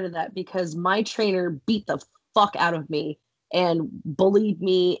counter to that because my trainer beat the fuck out of me and bullied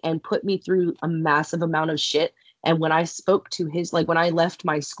me and put me through a massive amount of shit. And when I spoke to when I left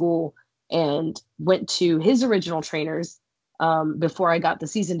my school and went to his original trainers, before I got the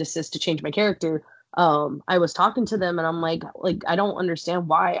cease and desist to change my character, I was talking to them and I'm like, I don't understand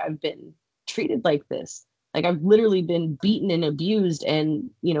why I've been treated like this. Like I've literally been beaten and abused and,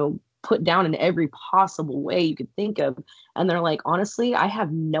 put down in every possible way you could think of. And they're like, honestly, I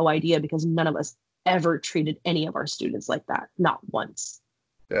have no idea because none of us ever treated any of our students like that. Not once.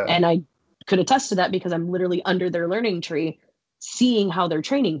 Yeah. And I could attest to that because I'm literally under their learning tree seeing how they're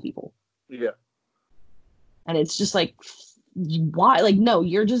training people. Yeah. And it's just like, why? Like, no,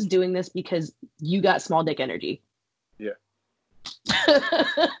 you're just doing this because you got small dick energy. Yeah.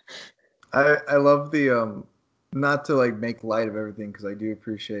 I love the, not to like make light of everything because I do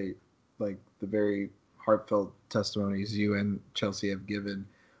appreciate like the very heartfelt testimonies you and Chelsea have given.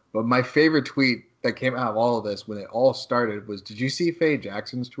 But my favorite tweet that came out of all of this when it all started was, did you see Faye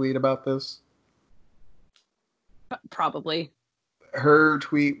Jackson's tweet about this? Probably. Her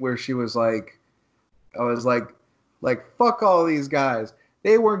tweet where she was like, I was like, fuck all these guys.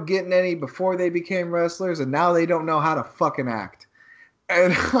 They weren't getting any before they became wrestlers and now they don't know how to fucking act.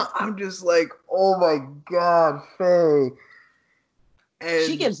 And I'm just like, oh my God, Faye. And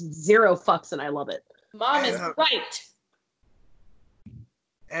she gives zero fucks and I love it. Mom is right.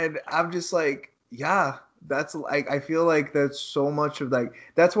 And I'm just like, yeah, that's like, I feel like that's so much of like,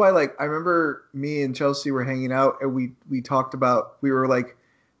 that's why like, I remember me and Chelsea were hanging out and we talked about, we were like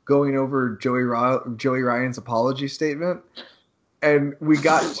going over Joey Ryan's apology statement. And we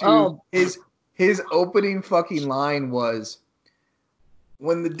got to his opening fucking line was,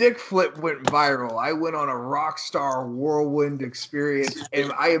 when the dick flip went viral, I went on a rock star whirlwind experience,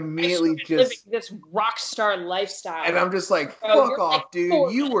 and I immediately just living this rock star lifestyle. And I'm just like, fuck off, dude.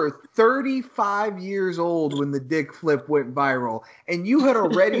 40. You were 35 years old when the dick flip went viral, and you had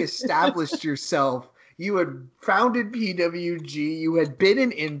already established yourself. You had founded PWG. You had been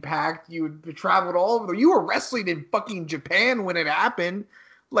in Impact. You had traveled all over. You were wrestling in fucking Japan when it happened,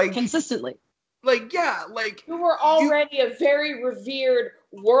 like consistently. Like, yeah, like you were already a very revered,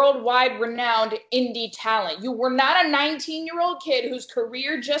 worldwide renowned indie talent. You were not a 19-year-old kid whose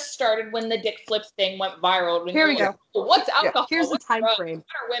career just started when the dick flip thing went viral. Here we go. What's alcohol? Here's the What's time drugs? frame. What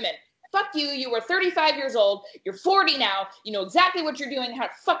are women? Fuck you. You were 35 years old. You're 40 now. You know exactly what you're doing, how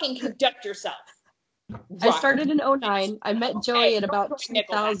to fucking conduct yourself. I started in 09. I met Joey at about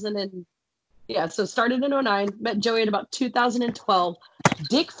 2000 and so started in 09, met Joey at about 2012.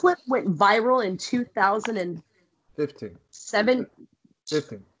 Dick Flip went viral in 2015. 15.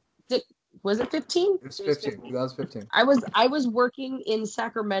 Was it 15? It was 15. 2015. I was working in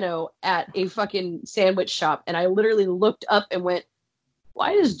Sacramento at a fucking sandwich shop, and I literally looked up and went,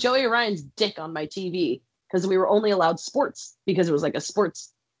 why is Joey Ryan's dick on my TV? Because we were only allowed sports, because it was like a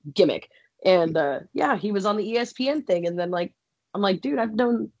sports gimmick. And he was on the ESPN thing. And then I'm like, dude,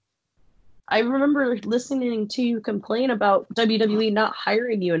 I remember listening to you complain about WWE not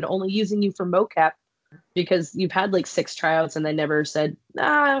hiring you and only using you for mocap because you've had like 6 tryouts and they never said,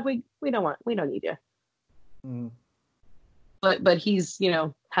 we don't need you. Mm. But he's,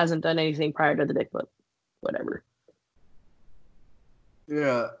 hasn't done anything prior to the dick flip. Whatever.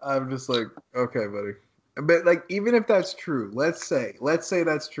 Yeah, I'm just like, okay, buddy. But like, even if that's true, let's say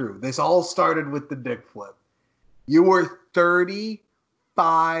that's true. This all started with the dick flip. You were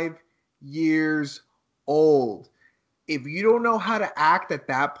 35 years old. If you don't know how to act at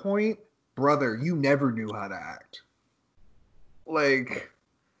that point, brother, you never knew how to act. Like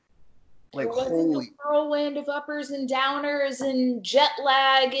holy whirlwind of uppers and downers and jet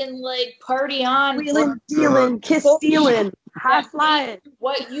lag and like party on, wheeling, dealing, kiss stealing, high flying.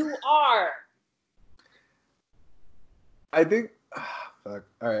 What you are. I think. Fuck.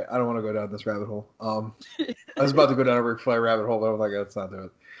 All right, I don't want to go down this rabbit hole. I was about to go down a Ric Flair rabbit hole, but I'm like, let's not do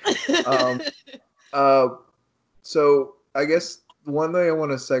it. So I guess one thing I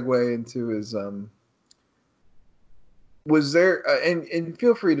want to segue into is, was there, and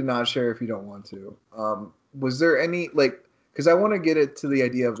feel free to not share if you don't want to. Was there any, because I want to get it to the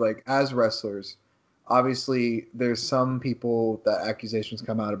idea of as wrestlers, obviously there's some people that accusations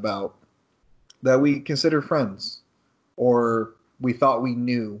come out about that we consider friends, or we thought we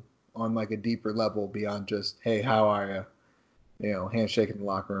knew on a deeper level beyond just, hey, how are you? Handshake in the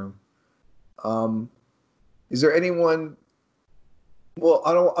locker room. Is there anyone? Well,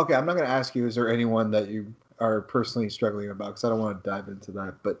 I'm not going to ask you. Is there anyone that you are personally struggling about? Because I don't want to dive into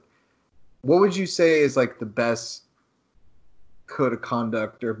that. But what would you say is the best code of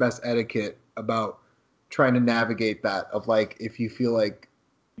conduct or best etiquette about trying to navigate that? Of if you feel like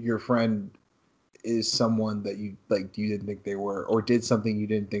your friend is someone that you you didn't think they were, or did something you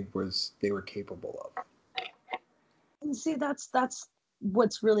didn't think they were capable of. And see, that's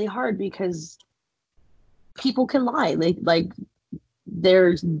what's really hard, because people can lie.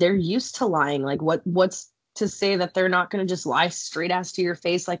 They're used to lying. What's to say that they're not going to just lie straight ass to your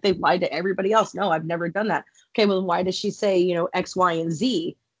face like they've lied to everybody else? No, I've never done that. Okay, well, why does she say X, Y, and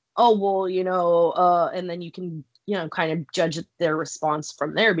Z? Oh, well, and then you can kind of judge their response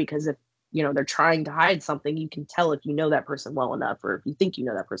from there, because if they're trying to hide something, you can tell if you know that person well enough, or if you think you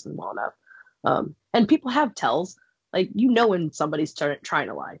know that person well enough. And people have tells, when somebody's trying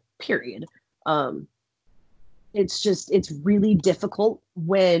to lie, period. It's really difficult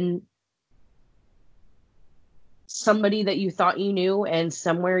when somebody that you thought you knew and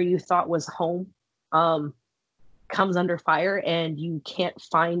somewhere you thought was home comes under fire, and you can't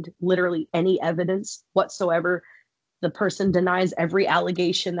find literally any evidence whatsoever. The person denies every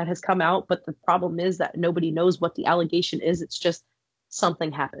allegation that has come out, but the problem is that nobody knows what the allegation is. It's just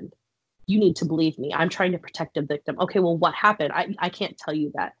something happened. You need to believe me. I'm trying to protect a victim. Okay, well, what happened? I can't tell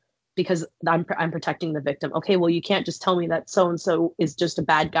you that because I'm protecting the victim. Okay, well, you can't just tell me that so-and-so is just a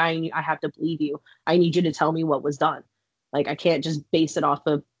bad guy and I have to believe you. I need you to tell me what was done. I can't just base it off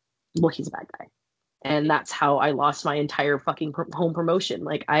of, well, he's a bad guy. And that's how I lost my entire fucking home promotion.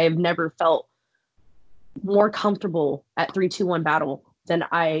 I have never felt more comfortable at 3-2-1 battle than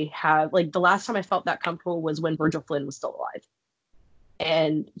I have. The last time I felt that comfortable was when Virgil Flynn was still alive.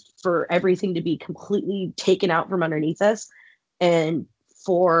 And for everything to be completely taken out from underneath us, and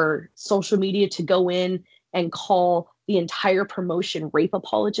for social media to go in and call the entire promotion rape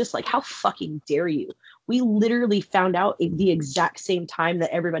apologists, how fucking dare you? We literally found out at the exact same time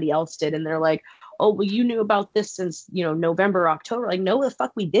that everybody else did, and they're like, oh, well, you knew about this since November, October. No, the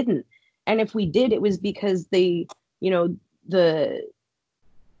fuck we didn't. And if we did, it was because the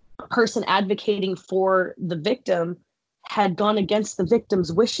person advocating for the victim had gone against the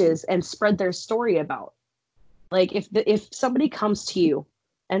victim's wishes and spread their story about. If somebody comes to you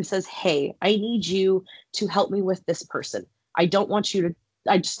and says, hey, I need you to help me with this person. I don't want you to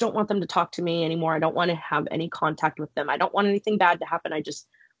I just don't want them to talk to me anymore. I don't want to have any contact with them. I don't want anything bad to happen. I just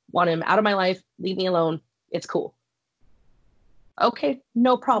want him out of my life. Leave me alone. It's cool. Okay,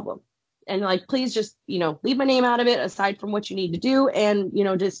 no problem. And like, please just, leave my name out of it aside from what you need to do. And,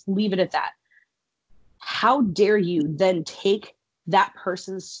 just leave it at that. How dare you then take that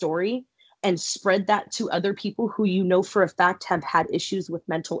person's story and spread that to other people who for a fact have had issues with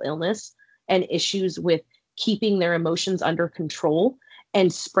mental illness and issues with keeping their emotions under control,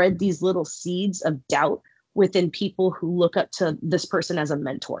 and spread these little seeds of doubt within people who look up to this person as a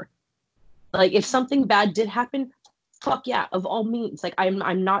mentor. Like, if something bad did happen, fuck yeah, of all means. Like,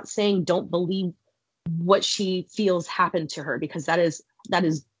 I'm not saying don't believe what she feels happened to her, because that is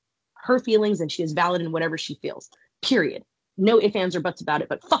her feelings, and she is valid in whatever she feels. Period. No ifs, ands, or buts about it.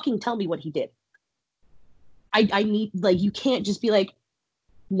 But fucking tell me what he did. I need, like, you can't just be like,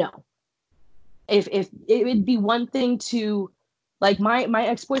 no. If it would be one thing to, like, my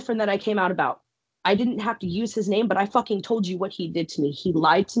ex-boyfriend that I came out about, I didn't have to use his name, but I fucking told you what he did to me. He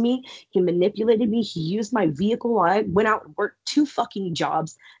lied to me. He manipulated me. He used my vehicle. I went out and worked 2 fucking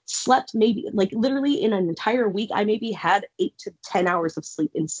jobs, slept maybe, like, literally in an entire week, I maybe had 8 to 10 hours of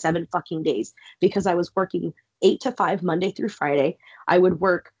sleep in 7 fucking days, because I was working 8 to 5 Monday through Friday. I would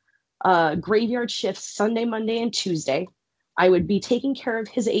work graveyard shifts Sunday, Monday, and Tuesday. I would be taking care of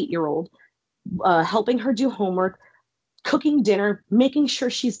his 8-year-old, helping her do homework, cooking dinner, making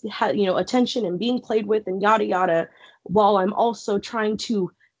sure she's had, attention and being played with, and yada yada, while I'm also trying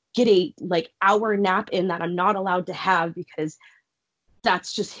to get a hour nap in that I'm not allowed to have, because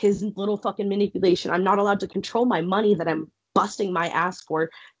that's just his little fucking manipulation. I'm not allowed to control my money that I'm busting my ass for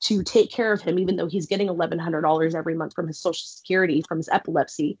to take care of him, even though he's getting $1,100 every month from his Social Security from his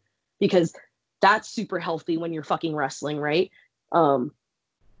epilepsy, because that's super healthy when you're fucking wrestling, right?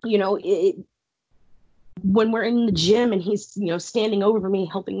 When we're in the gym and he's, standing over me,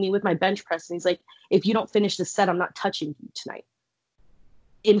 helping me with my bench press, and he's like, if you don't finish the set, I'm not touching you tonight,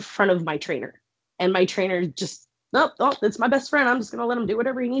 in front of my trainer. And my trainer just, no, it's my best friend. I'm just going to let him do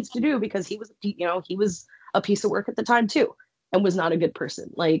whatever he needs to do, because he was a piece of work at the time too, and was not a good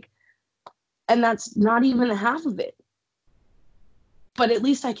person. Like, and that's not even the half of it. But at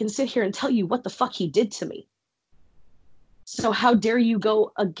least I can sit here and tell you what the fuck he did to me. So how dare you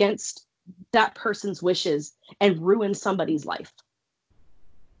go against that person's wishes and ruin somebody's life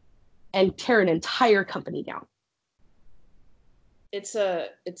and tear an entire company down? It's a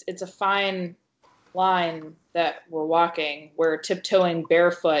fine line that we're walking. We're tiptoeing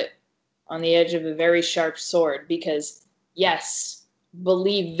barefoot on the edge of a very sharp sword, because yes,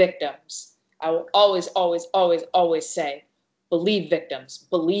 believe victims. I will always, always, always, always say, believe victims,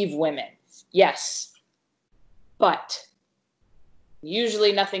 believe women. Yes, but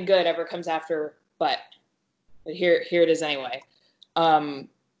usually nothing good ever comes after but here it is anyway.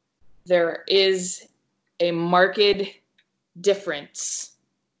 There is a marked difference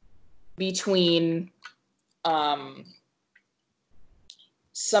between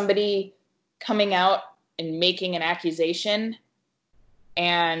somebody coming out and making an accusation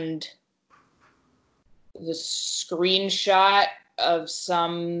and the screenshot of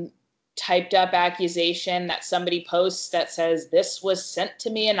some typed up accusation that somebody posts that says, this was sent to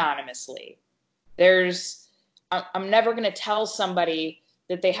me anonymously. I'm never going to tell somebody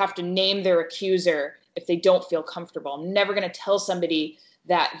that they have to name their accuser if they don't feel comfortable. I'm never going to tell somebody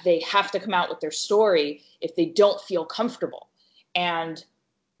that they have to come out with their story if they don't feel comfortable. And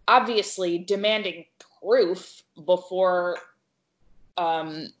obviously demanding proof before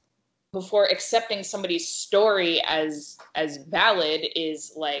accepting somebody's story as valid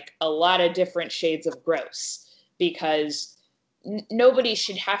is like a lot of different shades of gross, because nobody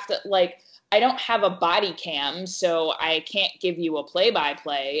should have to, like, I don't have a body cam, so I can't give you a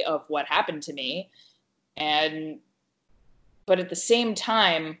play-by-play of what happened to me. But at the same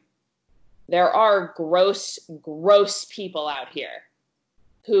time, there are gross people out here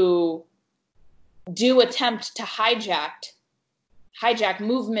who do attempt to hijack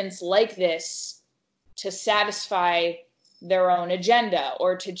movements like this to satisfy their own agenda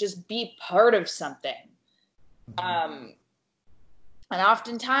or to just be part of something. And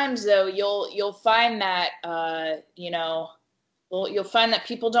oftentimes, though, you'll find that you'll find that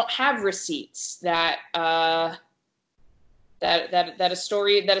people don't have receipts, that a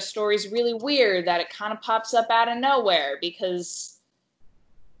story is really weird, that it kind of pops up out of nowhere, because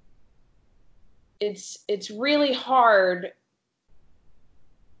it's really hard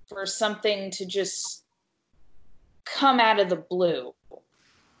for something to just come out of the blue.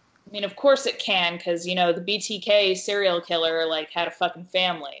 I mean, of course it can, because, the BTK serial killer, had a fucking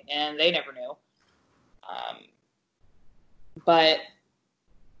family, and they never knew. But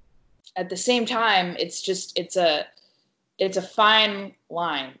at the same time, it's a fine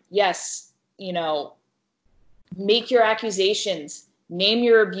line. Yes, make your accusations, name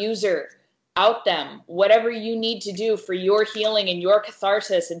your abuser, out them, whatever you need to do for your healing and your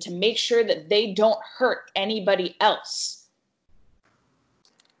catharsis, and to make sure that they don't hurt anybody else.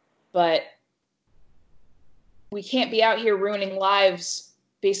 But we can't be out here ruining lives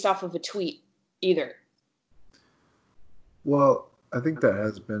based off of a tweet either. Well, I think that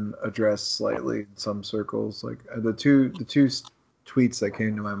has been addressed slightly in some circles. Like the two tweets that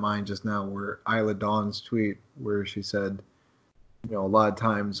came to my mind just now were Isla Dawn's tweet, where she said, a lot of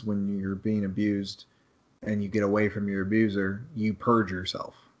times when you're being abused and you get away from your abuser, you purge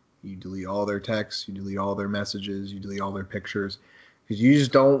yourself. You delete all their texts, you delete all their messages, you delete all their pictures, because you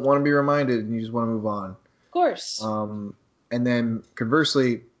just don't want to be reminded and you just want to move on. Of course. And then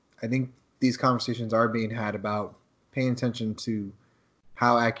conversely, I think these conversations are being had about paying attention to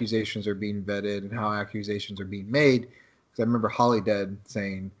how accusations are being vetted and how accusations are being made. Because I remember Holidead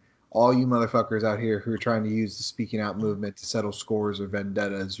saying, all you motherfuckers out here who are trying to use the speaking out movement to settle scores or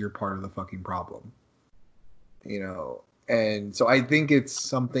vendettas, you're part of the fucking problem. And so I think it's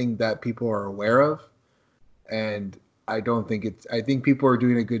something that people are aware of. And I think people are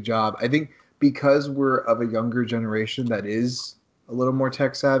doing a good job. I think because we're of a younger generation that is a little more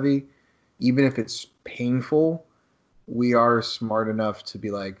tech savvy, even if it's painful, we are smart enough to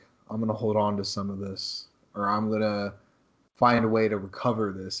be like, I'm going to hold on to some of this, or I'm going to find a way to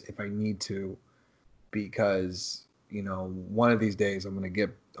recover this if I need to, because, one of these days I'm going to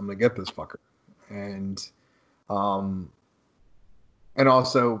get this fucker. And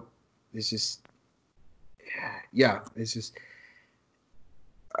also it's just,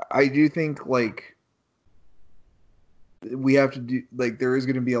 I do think like we have to do, like, there is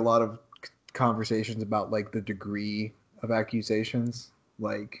going to be a lot of conversations about like the degree of accusations.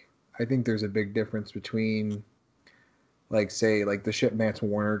 Like, I think there's a big difference between, like, say, like the shit Mance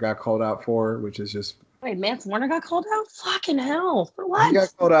Warner got called out for, which is just... Wait, Mance Warner got called out? Fucking hell. For what? He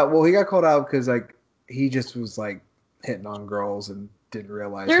got called out. Well, he got called out because, like, he just was, like, hitting on girls and didn't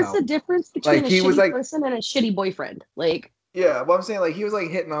realize There's a difference between a shitty person and a shitty boyfriend. Like... Yeah, well, I'm saying, like, he was, like,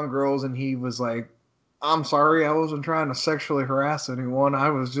 hitting on girls and he was like, I'm sorry, I wasn't trying to sexually harass anyone. I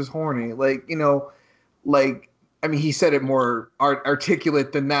was just horny. Like, like, I mean, he said it more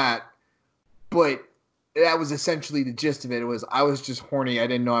articulate than that, but that was essentially the gist of it. It was, I was just horny. I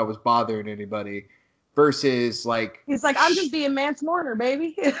didn't know I was bothering anybody. Versus, like... He's like, I'm just being Mance Warner,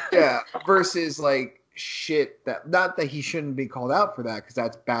 baby. Yeah, versus, like, shit that... Not that he shouldn't be called out for that, because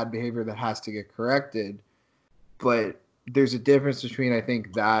that's bad behavior that has to get corrected. But there's a difference between, I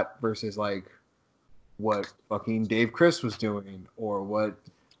think, that versus, like, what fucking Dave Chris was doing, or what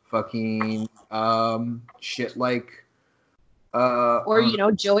fucking shit like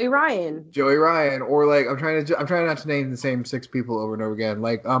or Joey Ryan, or like I'm trying not to name the same 6 people over and over again,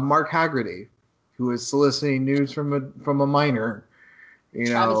 like Mark Haggerty, who is soliciting nudes from a minor,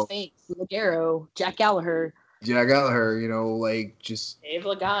 Travis Fate, Ligero, Jack Gallagher, like just Dave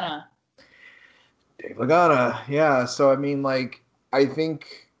Lagana, yeah. So I mean, like, I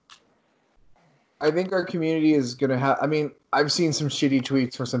think our community is gonna have. I mean, I've seen some shitty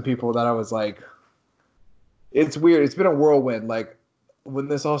tweets from some people that I was like, it's weird. It's been a whirlwind. Like, when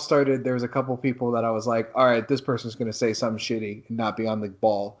this all started, there was a couple people that I was like, all right, this person's gonna say something shitty and not be on the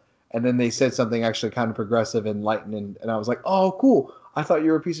ball. And then they said something actually kind of progressive and enlightening, and I was like, oh, cool. I thought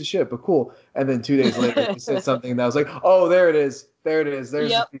you were a piece of shit, but cool. And then 2 days later, they said something that I was like, oh, there it is. There's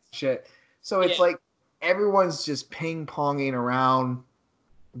a piece of shit. So it's like everyone's just ping-ponging around.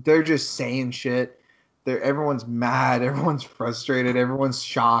 They're just saying shit. Everyone's mad. Everyone's frustrated. Everyone's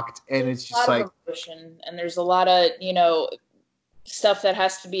shocked. And it's just like... emotion, and there's a lot of, stuff that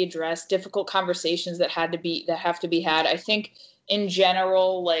has to be addressed, difficult conversations that have to be had. I think in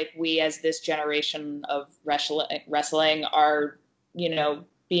general, like, we as this generation of wrestling are,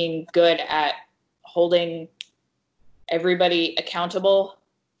 being good at holding everybody accountable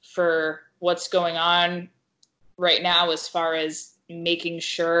for what's going on right now, as far as making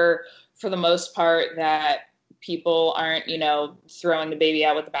sure, for the most part, that people aren't, throwing the baby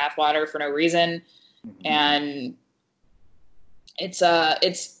out with the bathwater for no reason. And it's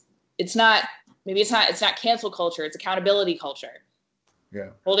not cancel culture. It's accountability culture.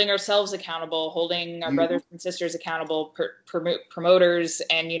 Yeah. Holding ourselves accountable, holding our brothers and sisters accountable, promoters,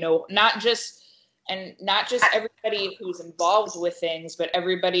 and, not just everybody who's involved with things, but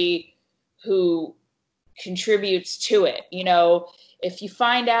everybody who contributes to it. If you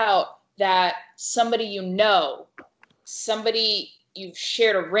find out that somebody somebody you've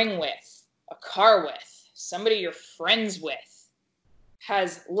shared a ring with, a car with, somebody you're friends with,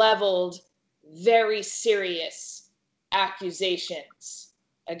 has leveled very serious accusations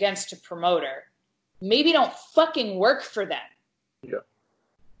against a promoter, maybe don't fucking work for them. Yeah.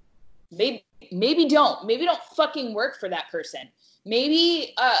 Maybe don't fucking work for that person.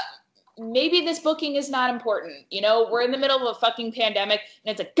 Maybe this booking is not important. You know, we're in the middle of a fucking pandemic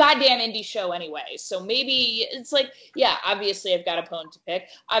and it's a goddamn indie show anyway. So maybe it's like, yeah, obviously I've got a bone to pick.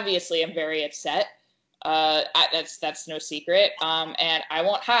 Obviously I'm very upset. That's no secret. And I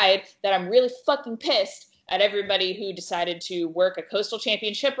won't hide that I'm really fucking pissed at everybody who decided to work a Coastal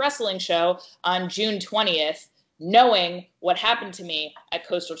Championship Wrestling show on June 20th, knowing what happened to me at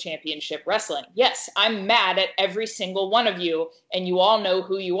Coastal Championship Wrestling. Yes, I'm mad at every single one of you, and you all know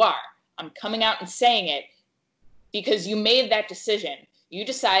who you are. I'm coming out and saying it because you made that decision. You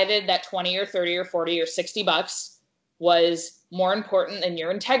decided that 20 or 30 or 40 or 60 bucks was more important than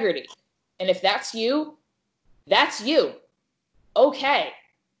your integrity. And if that's you, that's you. Okay.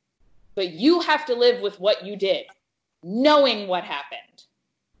 But you have to live with what you did, knowing what happened.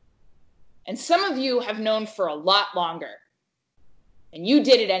 And some of you have known for a lot longer. And you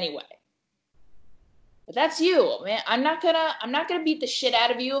did it anyway. But that's you, man. I'm not gonna beat the shit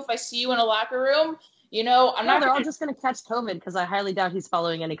out of you if I see you in a locker room. You know, they're all just gonna catch COVID because I highly doubt he's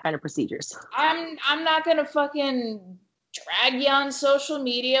following any kind of procedures. I'm not gonna fucking drag you on social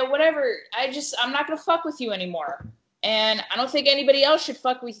media, whatever. I'm not gonna fuck with you anymore. And I don't think anybody else should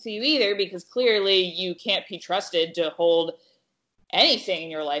fuck with you either, because clearly you can't be trusted to hold anything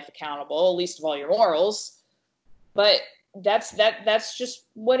in your life accountable, least of all your morals. But that's just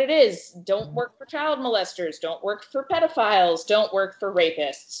what it is. Don't work for child molesters. Don't work for pedophiles. Don't work for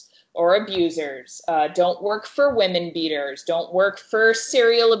rapists or abusers. Don't work for women beaters. Don't work for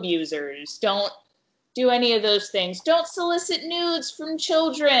serial abusers. Don't do any of those things. Don't solicit nudes from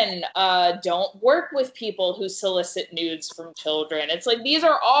children. Don't work with people who solicit nudes from children. It's like, these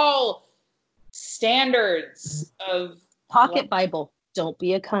are all standards of Pocket Bible. Don't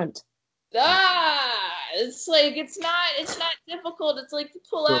be a cunt. It's like, it's not difficult. It's like you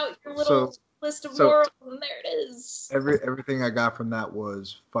pull out your little list of morals and there it is. Everything I got from that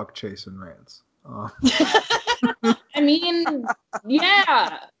was fuck Chasing Rants. I mean,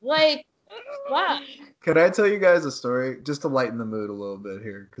 yeah, like, wow. Can I tell you guys a story just to lighten the mood a little bit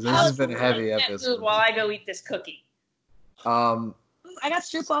here? Because this has been a heavy episode. While I go eat this cookie. I got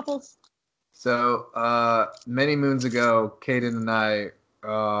stroop waffles. So many moons ago, Kaden and I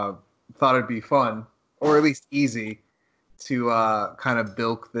thought it'd be fun, or at least easy, to kind of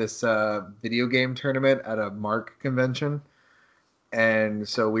bilk this video game tournament at a Mark convention. And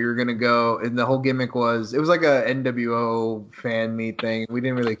so we were going to go, and the whole gimmick was, it was like a NWO fan meet thing. We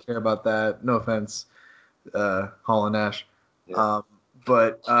didn't really care about that. No offense, Hall and Nash. Yeah.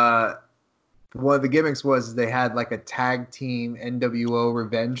 But one of the gimmicks was they had like a tag team NWO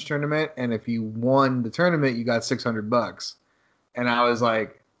revenge tournament. And if you won the tournament, you got $600. And I was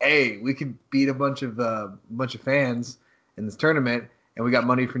like, hey, we could beat a bunch of fans in this tournament, and we got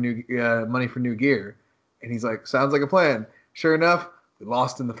money for new gear. And he's like, sounds like a plan. Sure enough, we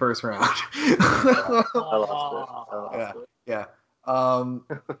lost in the first round. I lost it. Yeah.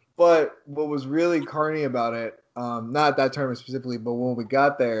 But what was really carny about it, not that tournament specifically, but when we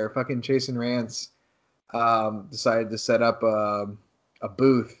got there, fucking Chasing Rants decided to set up a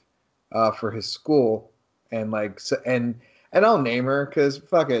booth for his school, and I'll name her because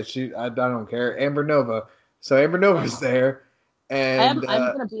fuck it, I don't care. Amber Nova. So Amber Nova's there, and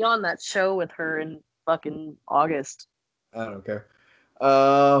I'm gonna be on that show with her in fucking August. I don't care.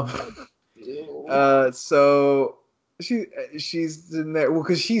 So she's in there. Well,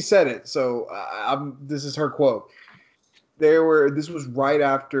 because she said it. So this is her quote. This was right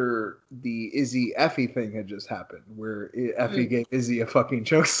after the Izzy Effie thing had just happened, where Effie gave Izzy a fucking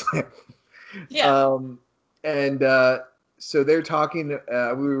choke slam. Yeah. So they're talking.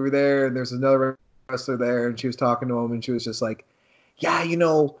 We were there, and there's another wrestler there, and she was talking to him, and she was just like, "Yeah,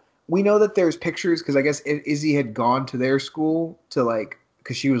 we know that there's pictures," because I guess Izzy had gone to their school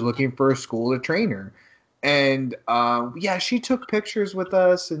because she was looking for a school to train her. And she took pictures with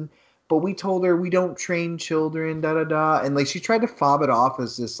us, but we told her we don't train children, and she tried to fob it off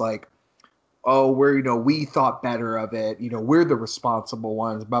as this like, oh, we thought better of it, we're the responsible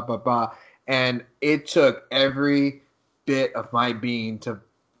ones, blah blah blah. And it took every bit of my being to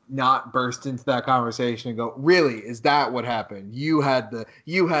not burst into that conversation and go, really, is that what happened? You had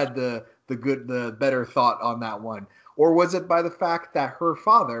the better thought on that one. Or was it by the fact that her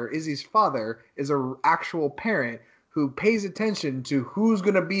father, Izzy's father, is an actual parent who pays attention to who's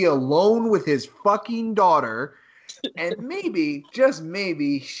going to be alone with his fucking daughter And maybe, just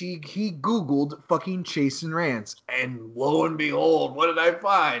maybe, he Googled fucking Chasen Rants. And lo and behold, what did I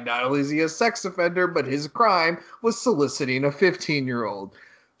find? Not only is he a sex offender, but his crime was soliciting a 15-year-old.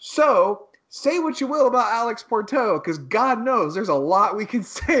 So, say what you will about Alex Porteau, because God knows there's a lot we can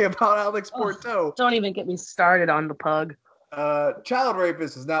say about Alex Porteau. Don't even get me started on the pug. Child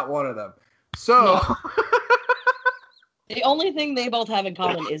rapist is not one of them. So... No. The only thing they both have in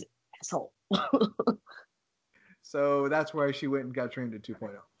common is asshole. So that's why she went and got trained at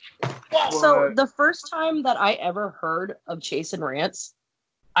 2.0. So the first time that I ever heard of Chasen Rants,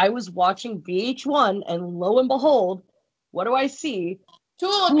 I was watching VH1, and lo and behold, what do I see?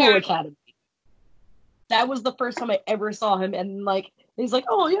 Tool Academy. That was the first time I ever saw him, and like he's like,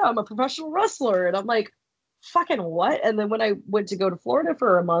 "Oh yeah, I'm a professional wrestler," and I'm like, "Fucking what?" And then when I went to go to Florida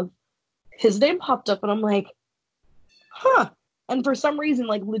for a month, his name popped up, and I'm like, "Huh." And for some reason,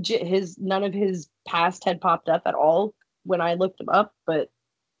 like legit, none of his past had popped up at all when I looked him up, but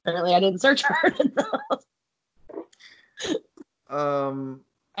apparently I didn't search hard enough.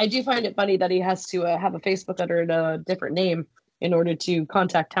 I do find it funny that he has to have a Facebook under a different name in order to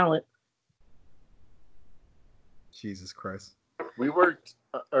contact talent. Jesus Christ. We worked,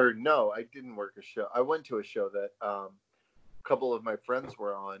 or no, I didn't work a show. I went to a show that a couple of my friends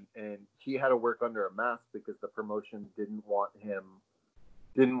were on, and he had to work under a mask because the promotion didn't want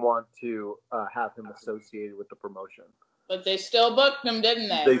to have him associated with the promotion. But they still booked him, didn't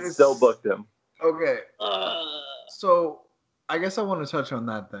they? They still booked him. Okay. So I guess I want to touch on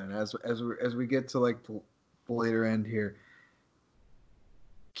that then, as we get to like the later end here.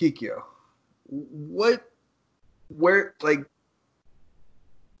 Kikyo, where like,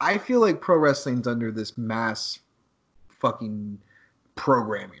 I feel like pro wrestling's under this mass fucking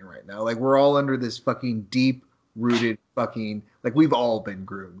programming right now. Like we're all under this fucking deep rooted fucking, like we've all been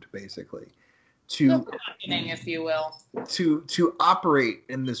groomed basically to if you will, to operate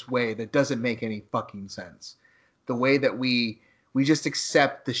in this way that doesn't make any fucking sense. The way that we just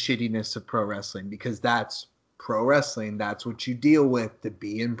accept the shittiness of pro wrestling because that's pro wrestling. That's what you deal with to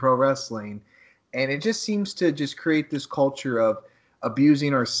be in pro wrestling. And it just seems to just create this culture of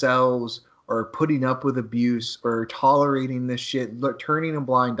abusing ourselves or putting up with abuse or tolerating this shit, turning a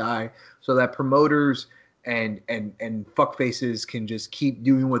blind eye so that promoters and fuckfaces can just keep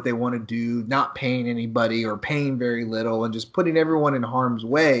doing what they want to do, not paying anybody or paying very little and just putting everyone in harm's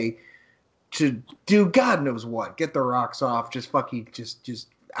way to do God knows what. Get the rocks off, just fucking just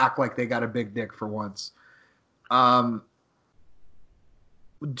act like they got a big dick for once. Do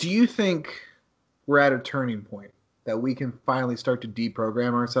you think we're at a turning point that we can finally start to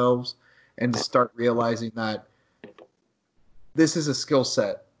deprogram ourselves and start realizing that this is a skill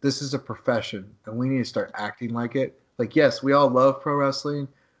set, this is a profession, and we need to start acting like it? Like, yes, we all love pro wrestling.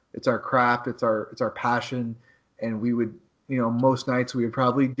 It's our craft, it's our passion, and we would, most nights we would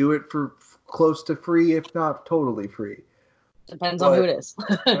probably do it for close to free, if not totally free. Depends on who it is.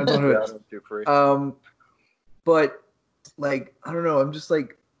 Depends on who it is. Do free. But like, I don't know, I'm just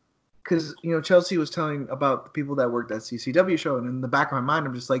like, because, Chelsea was telling about the people that worked at CCW show, and in the back of my mind,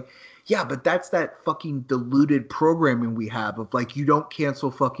 I'm just like, yeah, but that's that fucking diluted programming we have of like, you don't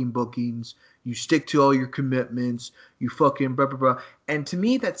cancel fucking bookings, you stick to all your commitments, you fucking blah, blah, blah. And to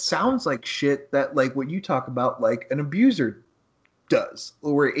me, that sounds like shit that like what you talk about, like an abuser does,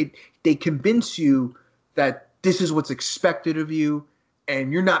 where they convince you that this is what's expected of you,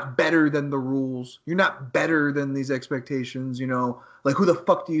 and you're not better than the rules. You're not better than these expectations, Like, who the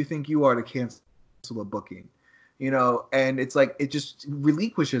fuck do you think you are to cancel a booking? And it's like, it just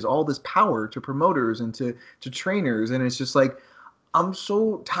relinquishes all this power to promoters and to trainers. And it's just like, I'm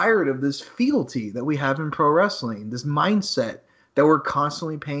so tired of this fealty that we have in pro wrestling, this mindset that we're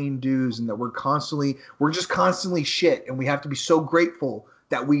constantly paying dues and that we're just constantly shit. And we have to be so grateful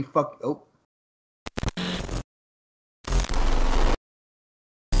that we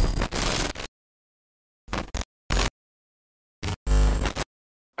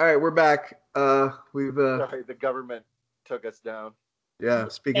All right, we're back. We've Sorry, the government took us down. Yeah,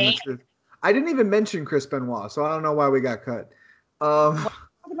 speaking the truth. I didn't even mention Chris Benoit, so I don't know why we got cut. What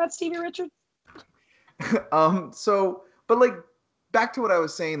about Stevie Richards? But like, back to what I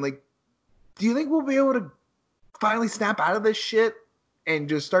was saying, like, do you think we'll be able to finally snap out of this shit and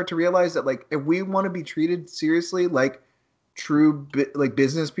just start to realize that, like, if we want to be treated seriously like true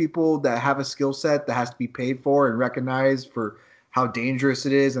business people that have a skill set that has to be paid for and recognized for how dangerous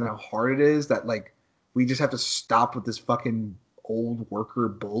it is and how hard it is, that like we just have to stop with this fucking old worker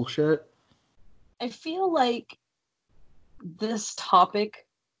bullshit? I feel like this topic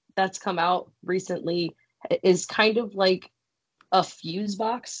that's come out recently is kind of like a fuse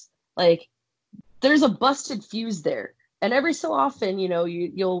box. Like, there's a busted fuse there. And every so often,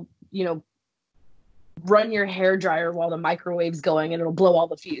 you'll run your hair dryer while the microwave's going and it'll blow all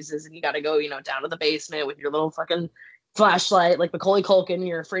the fuses and you got to go, down to the basement with your little fucking flashlight like Macaulay Culkin.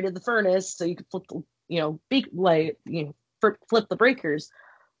 You're afraid of the furnace, so you can flip the, flip the breakers.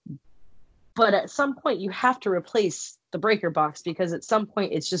 But at some point you have to replace the breaker box because at some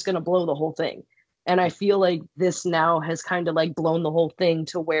point it's just going to blow the whole thing. And I feel like this now has kind of like blown the whole thing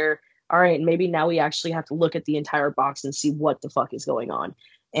to where, all right, maybe now we actually have to look at the entire box and see what the fuck is going on.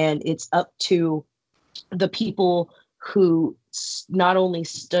 And it's up to the people who not only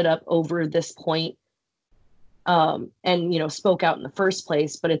stood up over this point and spoke out in the first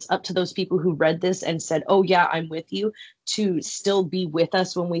place, but it's up to those people who read this and said, oh yeah, I'm with you, to still be with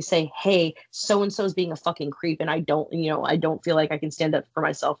us when we say, hey, so and so is being a fucking creep and I don't feel like I can stand up for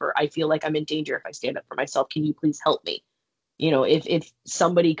myself, or I feel like I'm in danger if I stand up for myself. Can you please help me? If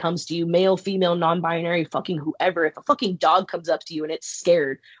somebody comes to you, male, female, non-binary, fucking whoever, if a fucking dog comes up to you and it's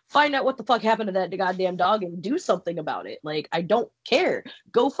scared, find out what the fuck happened to that goddamn dog and do something about it. Like, I don't care.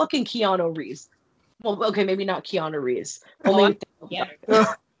 Go fucking Keanu Reeves. Well, okay, maybe not Keanu Reeves.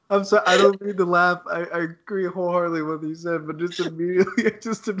 I'm sorry, I don't mean to laugh. I agree wholeheartedly with what you said, but just immediately, I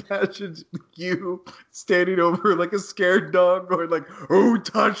just imagined you standing over like a scared dog going like, who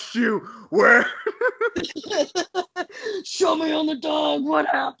touched you? Where? Show me on the dog, what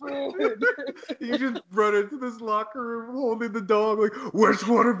happened? You just run into this locker room holding the dog like, which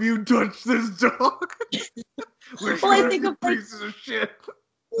one of you touched this dog? Which one of you pieces of shit?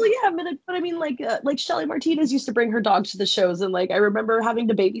 Well, yeah, but I mean, like Shelly Martinez used to bring her dog to the shows, and like I remember having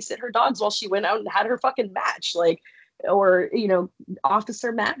to babysit her dogs while she went out and had her fucking match, like, or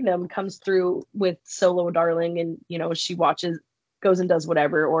Officer Magnum comes through with Solo Darling, and she goes and does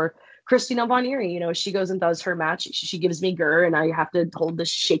whatever, or Christina Von Eerie, she goes and does her match. She gives me Gurr, and I have to hold this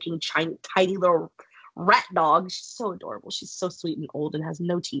shaking, tiny little rat dog. She's so adorable. She's so sweet and old and has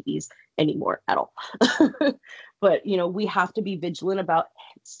no TVs anymore at all. But, we have to be vigilant about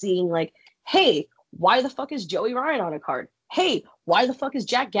seeing like, hey, why the fuck is Joey Ryan on a card? Hey, why the fuck is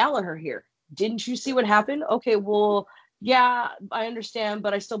Jack Gallagher here? Didn't you see what happened? Okay, well, yeah, I understand,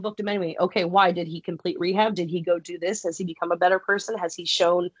 but I still booked him anyway. Okay, why? Did he complete rehab? Did he go do this? Has he become a better person? Has he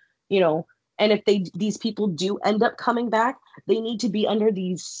shown, and if these people do end up coming back, they need to be under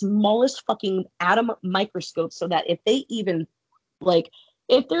the smallest fucking atom microscope so that if they even, like,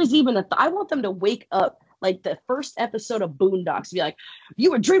 if there's even I want them to wake up like the first episode of Boondocks, be like,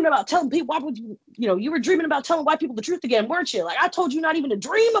 you were dreaming about telling people, why would you were dreaming about telling white people the truth again, weren't you? Like, I told you not even to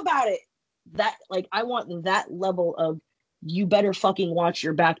dream about it. That, like, I want that level of, you better fucking watch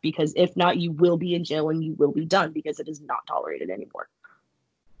your back, because if not, you will be in jail and you will be done, because it is not tolerated anymore.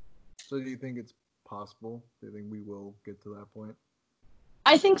 So do you think it's possible? Do you think we will get to that point?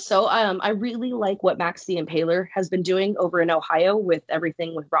 I think so. I really like what Max the Impaler has been doing over in Ohio with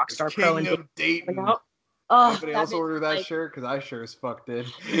everything with Rockstar Pro and Dayton. Oh, anybody else order that shirt? Because I sure as fuck did.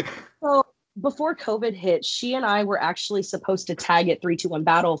 So before COVID hit, she and I were actually supposed to tag at 3-2-1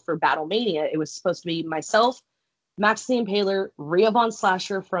 Battle for Battle Mania. It was supposed to be myself, Max the Impaler, Rhea Von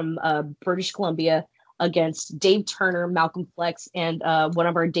Slasher from British Columbia against Dave Turner, Malcolm Flex, and one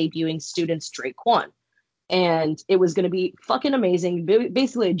of our debuting students, Drake Kwan. And it was going to be fucking amazing.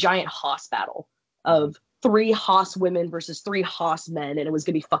 Basically a giant Hoss battle of 3 Hoss women versus 3 Hoss men. And it was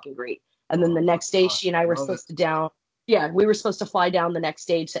going to be fucking great. And then the next day, she and I were supposed we were supposed to fly down the next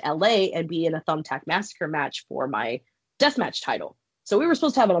day to LA and be in a Thumbtack Massacre match for my deathmatch title. So we were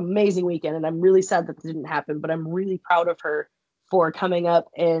supposed to have an amazing weekend, and I'm really sad that it didn't happen, but I'm really proud of her for coming up.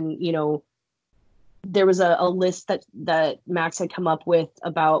 And, there was a list that Max had come up with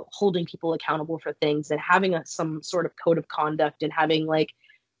about holding people accountable for things and having some sort of code of conduct and having like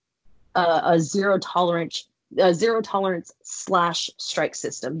a zero tolerance / strike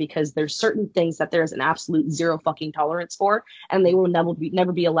system, because there's certain things that there's an absolute zero fucking tolerance for, and they will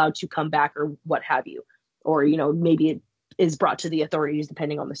never be allowed to come back or what have you, or maybe it is brought to the authorities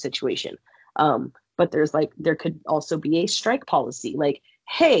depending on the situation. But there could also be a strike policy, like,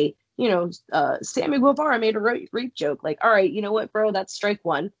 hey, Sammy Guevara made a rape joke, like, all right, you know what, bro, that's strike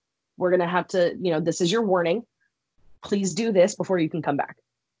 1. We're gonna have to, this is your warning, please do this before you can come back.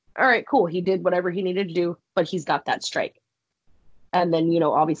 All right, cool. He did whatever he needed to do, but he's got that strike. And then,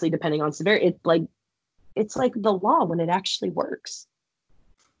 obviously, depending on severity, it's like the law when it actually works.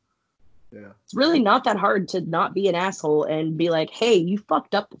 Yeah. It's really not that hard to not be an asshole and be like, hey, you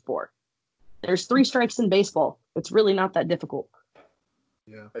fucked up before. There's 3 strikes in baseball. It's really not that difficult.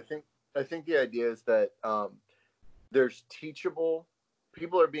 Yeah. I think the idea is that there's teachable.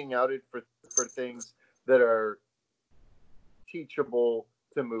 People are being outed for things that are teachable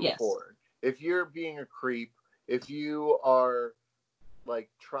to move forward. if you're being a creep, if you are like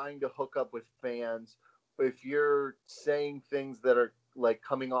trying to hook up with fans, if you're saying things that are like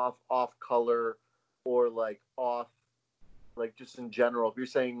coming off color or like off, like just in general, if you're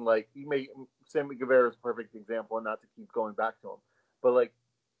saying like, you may, Sammy Guevara is a perfect example, and not to keep going back to him, but like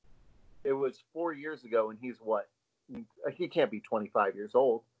it was 4 years ago, and he's what? He can't be 25 years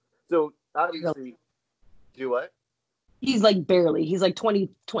old. So obviously, do what? He's like barely. He's like 20,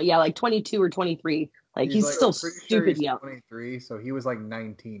 yeah, like 22 or 23. Like he's like, still pretty stupid sure he's young. 23, so he was like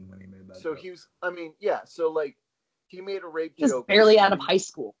 19 when he made that. So joke. he was, I mean, yeah. So like he made a rape Just joke. barely out of high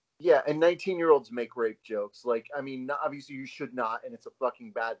school. Yeah, and 19-year-olds make rape jokes. Like, I mean, obviously you should not, and it's a fucking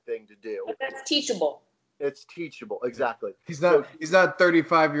bad thing to do. But that's teachable. It's teachable, exactly. He's not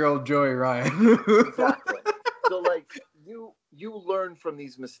 35-year-old Joey Ryan. Exactly. So like you learn from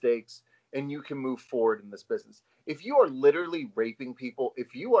these mistakes, and you can move forward in this business. If you are literally raping people,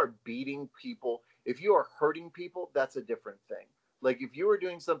 if you are beating people, if you are hurting people, that's a different thing. Like if you are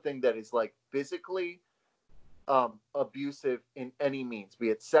doing something that is like physically abusive in any means, be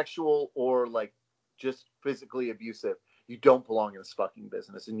it sexual or like just physically abusive, you don't belong in this fucking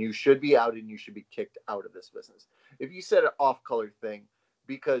business, and you should be out, and you should be kicked out of this business. If you said an off-color thing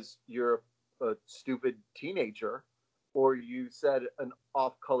because you're a stupid teenager, or you said an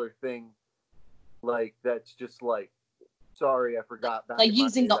off-color thing like that's just like, sorry, I forgot. Like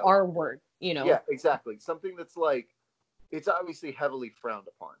using the R word, you know? Yeah, exactly. Something that's like, it's obviously heavily frowned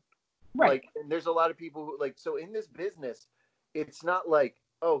upon. Right. Like, and there's a lot of people who like, so in this business, it's not like,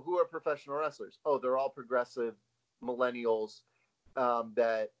 oh, who are professional wrestlers? Oh, they're all progressive millennials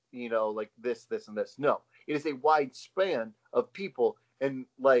that, you know, like this, and this. No, it is a wide span of people. And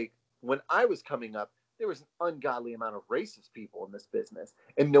like, when I was coming up, there was an ungodly amount of racist people in this business,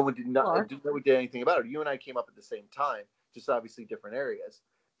 and no one did anything about it. You and I came up at the same time, just obviously different areas.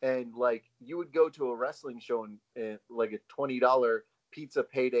 And like, you would go to a wrestling show in like a $20 pizza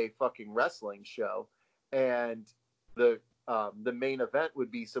payday fucking wrestling show, and the main event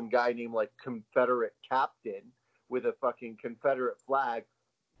would be some guy named like Confederate Captain with a fucking Confederate flag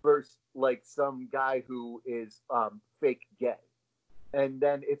versus like some guy who is fake gay. And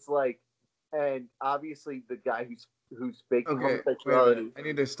then it's like, and obviously the guy who's fake homosexuality. I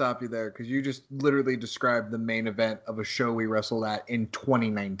need to stop you there, because you just literally described the main event of a show we wrestled at in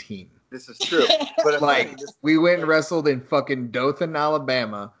 2019. This is true. But like, we went and wrestled in fucking Dothan,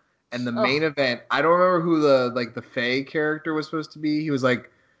 Alabama, and the main event, I don't remember who the Faye character was supposed to be. He was like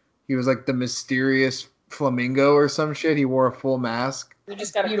the mysterious flamingo or some shit. He wore a full mask. We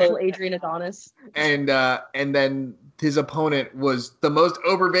just got beautiful Adrian Adonis. And then his opponent was the most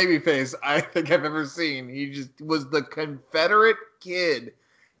over babyface I think I've ever seen. He just was the Confederate Kid.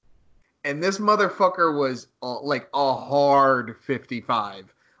 And this motherfucker was like a hard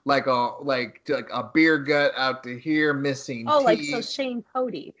 55. Like a beer gut out to here, missing teeth. Like so Shane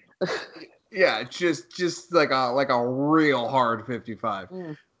Cody. Yeah, just like a real hard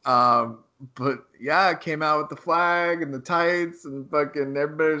 55. But yeah, it came out with the flag and the tights, and fucking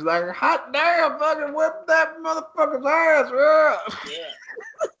everybody's like, hot damn, fucking whip that motherfucker's ass. Yeah.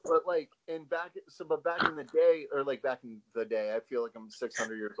 But like, back in the day, or like back in the day, I feel like I'm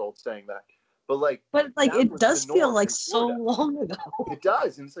 600 years old saying that. But it does feel like so long ago. It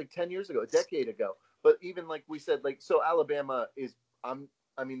does, and it's like 10 years ago, a decade ago. But even like we said, like, so Alabama is,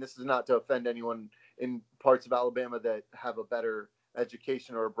 I mean, this is not to offend anyone in parts of Alabama that have a better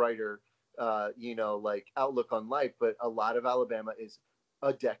education or a brighter, like outlook on life, but a lot of Alabama is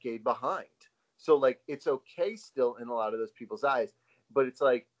a decade behind. So like, it's okay still in a lot of those people's eyes, but it's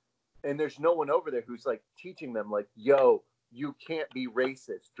like, and there's no one over there who's like teaching them like, yo, you can't be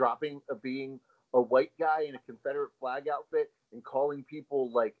racist. Being a white guy in a Confederate flag outfit and calling people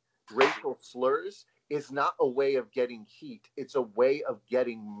like racial slurs is not a way of getting heat. It's a way of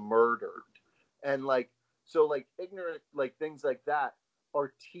getting murdered. And like, so like ignorant, like things like that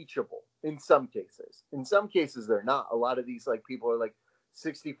are teachable in some cases. In some cases, they're not. A lot of these like people are like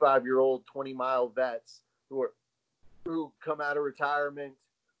 65-year-old 20-mile vets who come out of retirement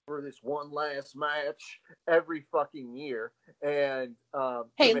for this one last match every fucking year, and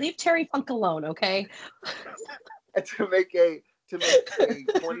hey, leave Terry Funk alone, okay? to make a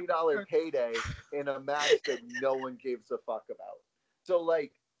 $20 payday in a match that no one gives a fuck about. So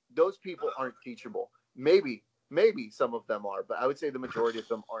like, those people aren't teachable. Maybe some of them are, but I would say the majority of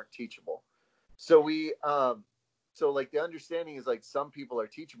them aren't teachable. So so like the understanding is like some people are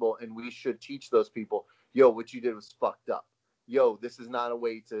teachable, and we should teach those people, yo, what you did was fucked up. Yo, this is not a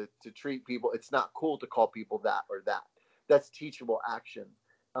way to treat people. It's not cool to call people that or that. That's teachable action.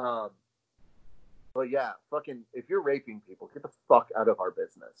 But yeah, fucking, if you're raping people, get the fuck out of our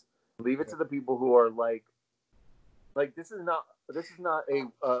business. Leave it to the people who are like this is not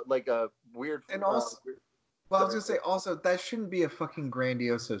a like a weird. And also, well, I was gonna say also that shouldn't be a fucking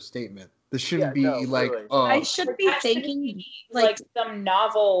grandiose statement. This shouldn't be like, really. I should be thinking like some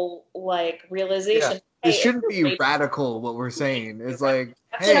novel like realization. Yeah. It shouldn't be radical. What we're saying is like,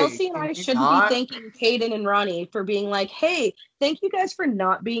 hey, Chelsea and I shouldn't be thanking Kaden and Ronnie for being like, hey, thank you guys for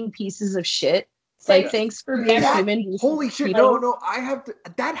not being pieces of shit. Like, thanks for being human. Holy shit! No, I have to.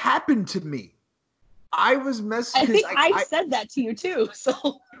 That happened to me. I was messing. I think I said that to you too.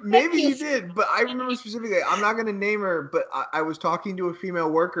 So maybe you did, but I remember specifically. I'm not gonna name her, but I was talking to a female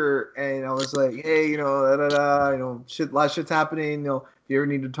worker, and I was like, "Hey, you know, a lot of shit's happening. You know, if you ever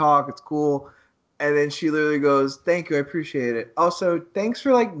need to talk, it's cool." And then she literally goes, "Thank you, I appreciate it. Also, thanks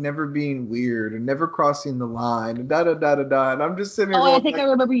for like never being weird and never crossing the line and da da da da da." And I'm just sitting there. Oh, I think I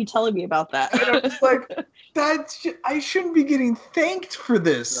remember you telling me about that. And I'm just like, I shouldn't be getting thanked for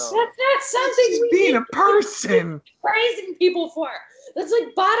this. No. That's not something we being a person. Praising people for. That's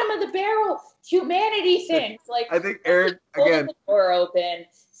like bottom of the barrel humanity things. Like I think Eric again. The door open.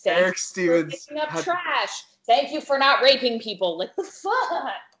 Eric Stevens picking up trash. Thank you for not raping people. Like the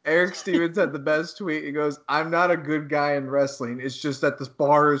fuck. Eric Stevens had the best tweet. He goes, "I'm not a good guy in wrestling. It's just that the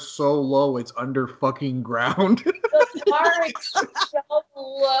bar is so low, it's under fucking ground." The bar is so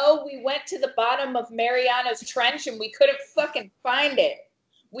low. We went to the bottom of Mariana's Trench and we couldn't fucking find it.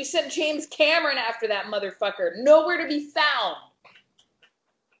 We sent James Cameron after that motherfucker. Nowhere to be found.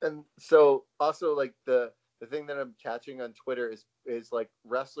 And so, also, like the thing that I'm catching on Twitter is like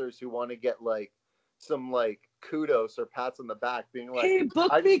wrestlers who want to get like some like kudos or pats on the back, being like, "Hey,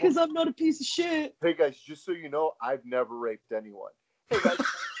 book me because I'm not a piece of shit." Hey guys, just so you know, I've never raped anyone. Hey guys,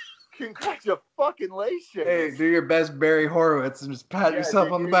 congratulations. Hey, do your best Barry Horowitz and just pat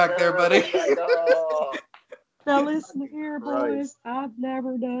yourself on the back there, buddy. Now listen here, boys. I've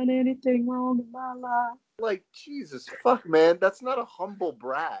never done anything wrong in my life. Like, Jesus, fuck, man, that's not a humble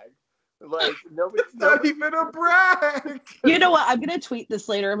brag. Like, nobody's not even a brag. You know what? I'm gonna tweet this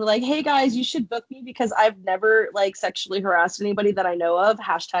later. I'm like, hey guys, you should book me because I've never like sexually harassed anybody that I know of. #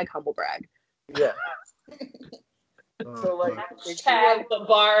 humble brag. Yeah. So like, the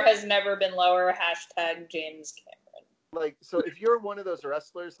bar has never been lower. # James Cameron. Like, so if you're one of those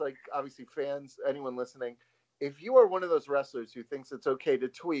wrestlers, like obviously fans, anyone listening, if you are one of those wrestlers who thinks it's okay to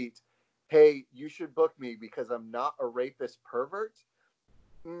tweet, "Hey, you should book me because I'm not a rapist pervert."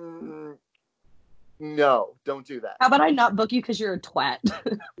 No, don't do that. How about I not book you because you're a twat?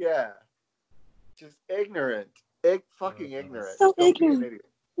 Yeah. Just ignorant. Fucking ignorant. So ignorant.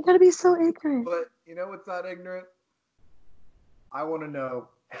 You gotta be so ignorant. But you know what's not ignorant? I want to know,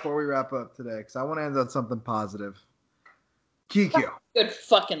 before we wrap up today, because I want to end on something positive. Kikyo. Good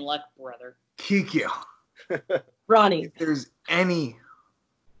fucking luck, brother. Kikyo. Ronnie. If there's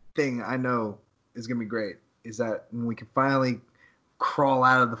anything I know is going to be great, is that when we can finally crawl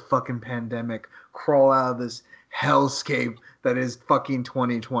out of the fucking pandemic, crawl out of this hellscape that is fucking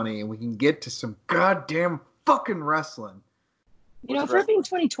 2020, and we can get to some goddamn fucking wrestling. You know, for it being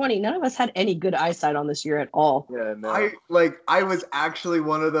 2020, none of us had any good eyesight on this year at all. Yeah, no. I was actually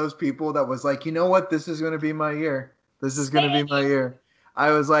one of those people that was like, you know what, this is going to be my year. This is going to be my year. I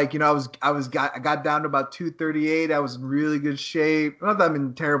was like, you know, I got down to about 238. I was in really good shape. Not that I'm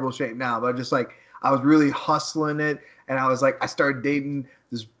in terrible shape now, but just like I was really hustling it. And I was like, I started dating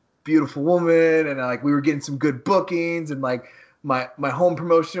this beautiful woman, and we were getting some good bookings, and like my home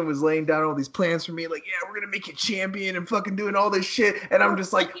promotion was laying down all these plans for me, like, yeah, we're gonna make you champion and fucking doing all this shit. And I'm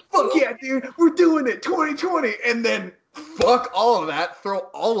just like, fuck yeah, dude, we're doing it, 2020. And then fuck all of that, throw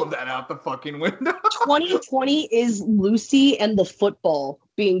all of that out the fucking window. 2020 is Lucy and the football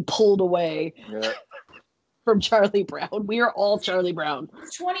being pulled away. Yeah. From Charlie Brown. We are all Charlie Brown.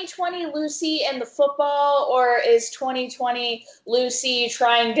 Is 2020 Lucy and the football, or is 2020 Lucy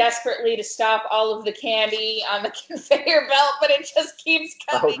trying desperately to stop all of the candy on the conveyor belt, but it just keeps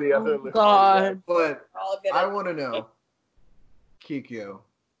coming? Oh, God. But I want to know, Kikyo,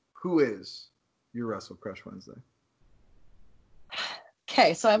 who is your Wrestle Crush Wednesday?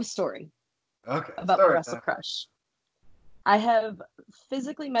 Okay, so I have a story. Okay. About my Wrestle Crush. I have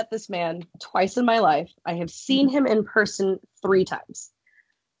physically met this man twice in my life. I have seen him in person 3 times.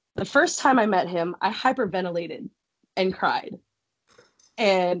 The first time I met him, I hyperventilated and cried.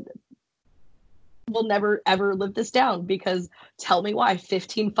 And will never, ever live this down, because tell me why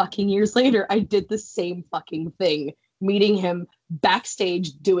 15 fucking years later, I did the same fucking thing, meeting him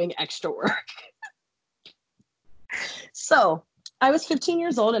backstage doing extra work. So I was 15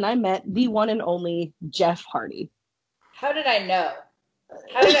 years old and I met the one and only Jeff Hardy. How did I know?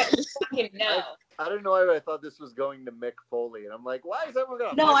 How did I fucking know? I don't know why I thought this was going to Mick Foley, and I'm like, why is everyone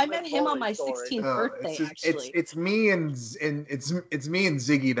going? No, I met him on my 16th birthday. Actually, it's me and it's me and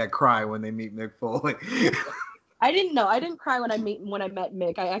Ziggy that cry when they meet Mick Foley. I didn't know. I didn't cry when I met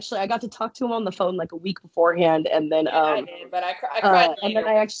Mick. I got to talk to him on the phone like a week beforehand, and then I did, but I cried. And then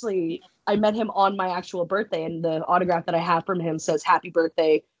I met him on my actual birthday, and the autograph that I have from him says "Happy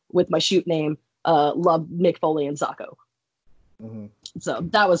Birthday" with my shoot name. Love, Mick Foley and Zocco. Mm-hmm. So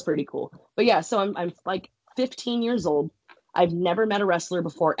that was pretty cool. But yeah, so I'm like 15 years old. I've never met a wrestler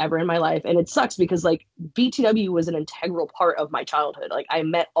before ever in my life, and it sucks because like BTW was an integral part of my childhood. Like I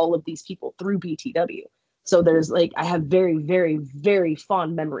met all of these people through BTW. So there's like, I have very, very, very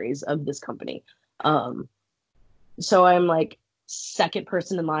fond memories of this company. So I'm like second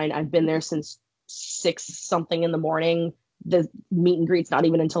person in line. I've been there since 6 something in the morning. The meet and greet's not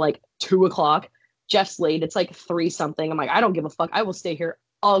even until like 2 o'clock. Jeff's late. It's like 3 something. I'm like, I don't give a fuck. I will stay here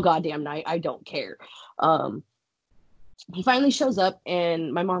all goddamn night. I don't care. He finally shows up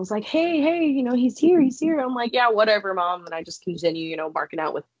and my mom's like, hey, you know, he's here. I'm like, yeah, whatever, Mom. And I just continue, you know, barking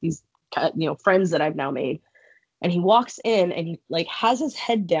out with these, you know, friends that I've now made. And he walks in and he like has his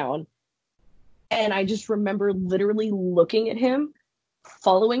head down. And I just remember literally looking at him,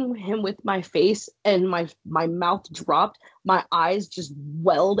 following him with my face, and my mouth dropped. My eyes just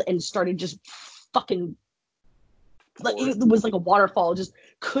welled and started just fucking, like, it was like a waterfall. Just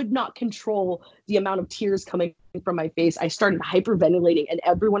could not control the amount of tears coming from my face. I started hyperventilating and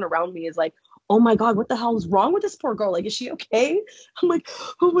everyone around me is like, oh my God, what the hell is wrong with this poor girl? Like, is she okay? I'm like,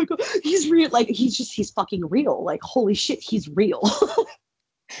 oh my God, he's real. Like, he's fucking real. Like, holy shit, he's real.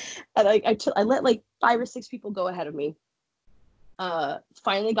 And I let like 5 or 6 people go ahead of me.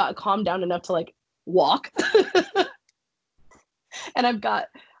 Finally got calmed down enough to like walk. And I've got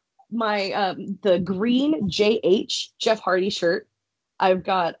my, the green JH Jeff Hardy shirt. I've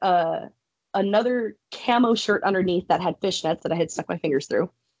got another camo shirt underneath that had fishnets that I had stuck my fingers through.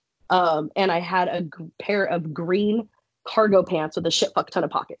 And I had a pair of green cargo pants with a shit fuck ton of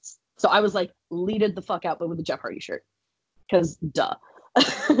pockets. So I was like leaded the fuck out, but with a Jeff Hardy shirt. Because duh.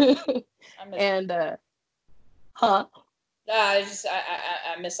 And I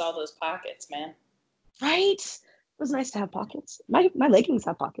miss all those pockets, man. Right? It was nice to have pockets. My leggings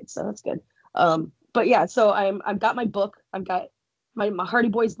have pockets, so that's good. But yeah, so I've got my book. I've got my Hardy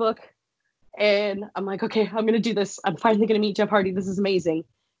Boys book. And I'm like, okay, I'm gonna do this. I'm finally gonna meet Jeff Hardy. This is amazing.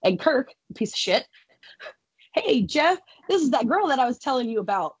 And Kirk, piece of shit. Hey, Jeff, this is that girl that I was telling you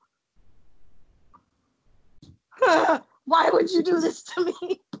about. Why would you do this to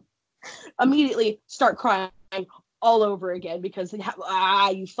me? Immediately start crying all over again because,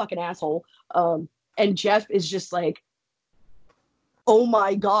 you fucking asshole. And Jeff is just like, oh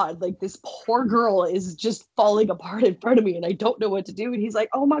my God, like this poor girl is just falling apart in front of me and I don't know what to do. And he's like,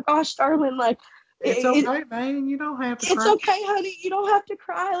 oh my gosh, darling, like, it's okay, man. You don't have to cry. It's okay, honey. You don't have to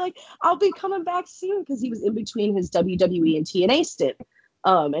cry. Like, I'll be coming back soon because he was in between his WWE and TNA stint.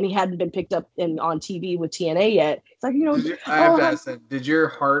 And he hadn't been picked up on TV with TNA yet. It's like, you know. I have to ask that. Did your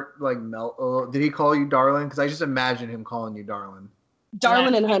heart like melt? Did he call you darling? Because I just imagine him calling you darling.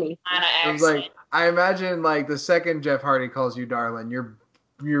 Darling and honey. It was like, I imagine like the second Jeff Hardy calls you darling,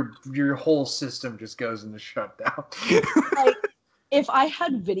 your whole system just goes into shutdown. Like, if I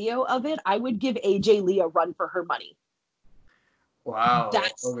had video of it, I would give AJ Lee a run for her money. Wow. Okay.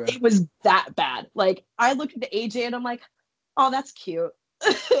 It was that bad. Like, I looked at AJ and I'm like, oh, that's cute.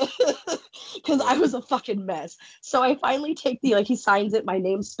 Because I was a fucking mess. So I finally take he signs it, my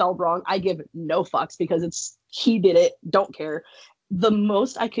name's spelled wrong. I give no fucks because he did it, don't care. The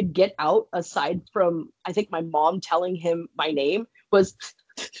most I could get out, aside from, I think, my mom telling him my name, was,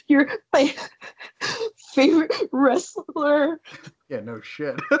 you're my favorite wrestler. Yeah, no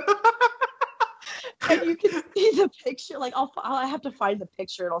shit. And you can see the picture. Like, I have to find the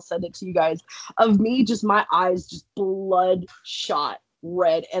picture and I'll send it to you guys of me. Just my eyes, just bloodshot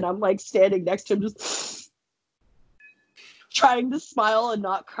red, and I'm like standing next to him, just trying to smile and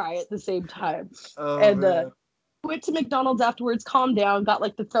not cry at the same time. Oh, and went to McDonald's afterwards, calmed down, got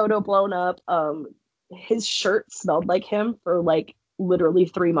like the photo blown up. His shirt smelled like him for like literally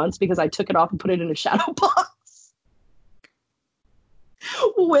 3 months because I took it off and put it in a shadow box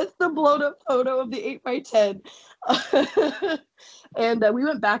with the blown up photo of the 8x10. And we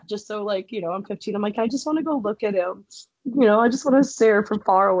went back just so, like, you know, I'm 15. I'm like, I just want to go look at him. You know, I just want to stare from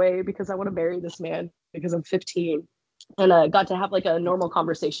far away because I want to marry this man because I'm 15. And got to have like a normal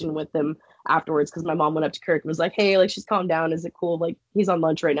conversation with him afterwards because my mom went up to Kirk and was like, hey, like, she's calmed down. Is it cool? Like, he's on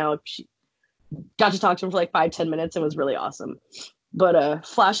lunch right now. She got to talk to him for like 5-10 minutes. It was really awesome. But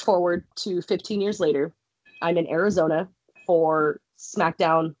flash forward to 15 years later, I'm in Arizona for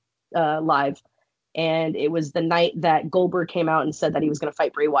SmackDown Live. And it was the night that Goldberg came out and said that he was going to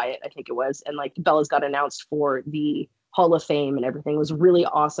fight Bray Wyatt, I think it was. And like the Bellas got announced for the Hall of Fame and everything. It was really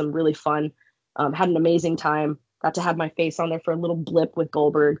awesome, really fun. Had an amazing time. Got to have my face on there for a little blip with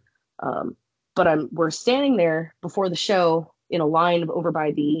Goldberg. But we're standing there before the show in a line over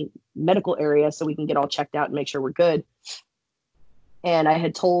by the medical area so we can get all checked out and make sure we're good. And I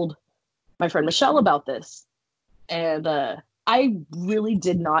had told my friend Michelle about this. And I really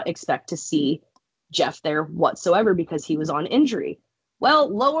did not expect to see Jeff there whatsoever because he was on injury. Well,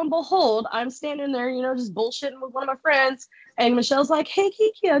 lo and behold, I'm standing there, just bullshitting with one of my friends. And Michelle's like, hey,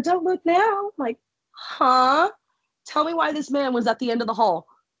 Kikyo, don't look now. I'm like, huh? Tell me why this man was at the end of the hall.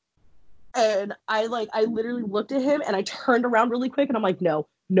 And I literally looked at him and I turned around really quick and I'm like, no.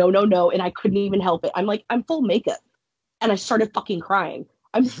 And I couldn't even help it. I'm like, I'm full makeup. And I started fucking crying.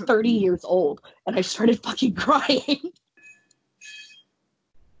 I'm 30 years old and I started fucking crying.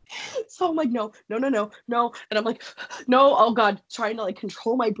 So I'm like, no. And I'm like, no, oh God, trying to like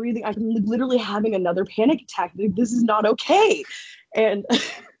control my breathing. I'm literally having another panic attack. This is not okay. And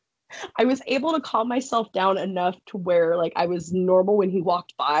I was able to calm myself down enough to where like I was normal when he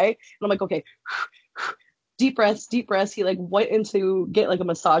walked by. And I'm like, okay, deep breaths. He like went into get like a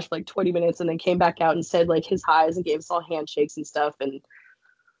massage for like 20 minutes and then came back out and said like his highs and gave us all handshakes and stuff. And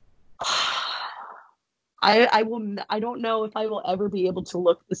I don't know if I will ever be able to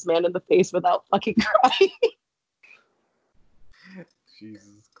look this man in the face without fucking crying.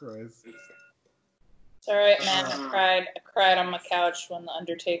 Jesus Christ. It's all right, man. I cried on my couch when the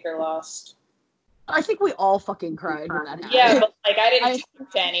Undertaker lost. I think we all fucking cried when that happened. Yeah, but like I didn't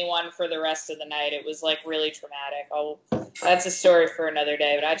talk to anyone for the rest of the night. It was like really traumatic. That's a story for another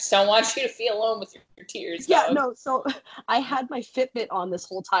day. But I just don't want you to feel alone with your tears. Yeah, no. So I had my Fitbit on this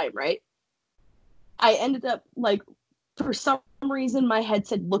whole time, right? I ended up like, for some reason, my head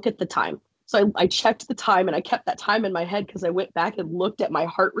said, "Look at the time." So I checked the time and I kept that time in my head because I went back and looked at my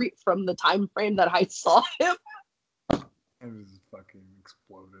heart rate from the time frame that I saw him. It was fucking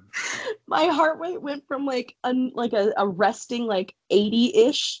exploded. My heart rate went from like a resting like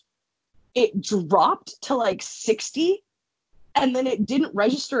 80-ish. It dropped to like 60, and then it didn't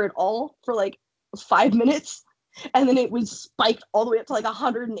register at all for like 5 minutes, and then it was spiked all the way up to like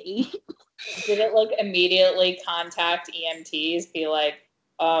 180. Did it like immediately contact EMTs? Be like,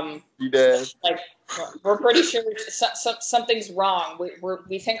 you did. Like, we're pretty sure something's wrong.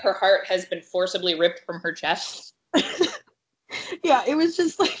 We think her heart has been forcibly ripped from her chest. Yeah, it was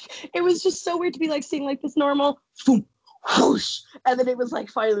just so weird to be like seeing like this normal boom, whoosh, and then it was like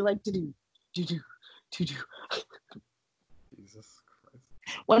finally like do. Jesus Christ.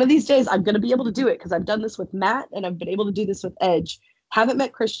 One of these days I'm gonna be able to do it because I've done this with Matt and I've been able to do this with Edge. Haven't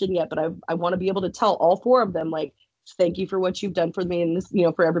met Christian yet, but I want to be able to tell all four of them like, thank you for what you've done for me in this,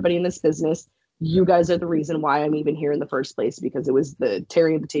 for everybody in this business. You guys are the reason why I'm even here in the first place, because it was the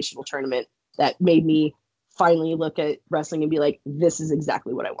Terry Invitational tournament that made me finally look at wrestling and be like, this is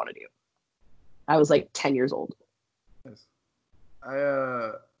exactly what I want to do. I was like 10 years old. Yes.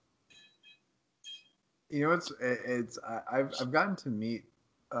 I've gotten to meet,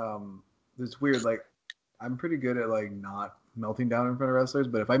 it's weird, like, I'm pretty good at like not melting down in front of wrestlers,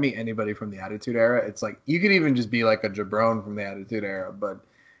 but if I meet anybody from the Attitude Era, it's like, you could even just be like a jabron from the Attitude Era, but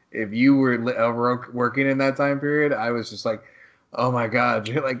if you were working in that time period, I was just like, oh my God.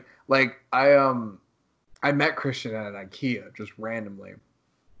 I met Christian at an IKEA just randomly.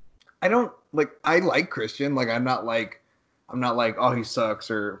 I like Christian. Like, I'm not like, oh, he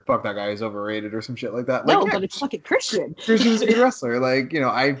sucks or fuck that guy, he's overrated or some shit like that. Like, no, but it's fucking Christian. Christian's a good wrestler. Like,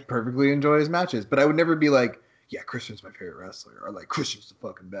 I perfectly enjoy his matches, but I would never be like, yeah, Christian's my favorite wrestler, or like Christian's the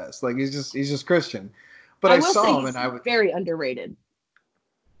fucking best. Like, he's just Christian. But I saw him and I was very underrated.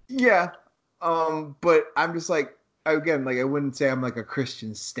 Yeah. But I'm just like, again, like, I wouldn't say I'm like a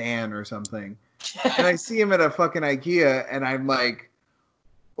Christian stan or something. And I see him at a fucking IKEA and I'm like,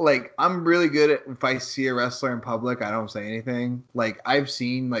 I'm really good at, if I see a wrestler in public, I don't say anything. Like, I've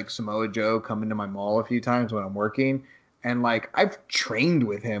seen like Samoa Joe come into my mall a few times when I'm working, and like, I've trained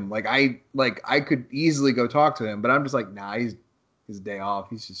with him. Like, I could easily go talk to him, but I'm just like, nah, he's his day off.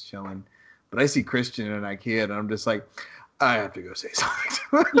 He's just chilling. But I see Christian in IKEA and I'm just like, I have to go say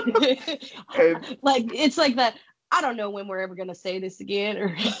something. Like, it's like that. I don't know when we're ever going to say this again. Or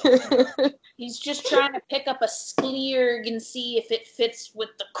he's just trying to pick up a skleerg and see if it fits with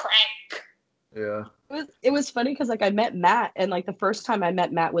the crank. Yeah. It was funny because like I met Matt, and like the first time I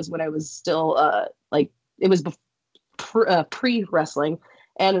met Matt was when I was still like, it was pre-wrestling.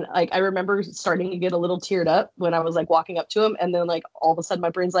 And like I remember starting to get a little teared up when I was like walking up to him, and then like all of a sudden my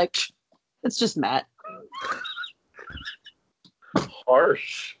brain's like, it's just Matt.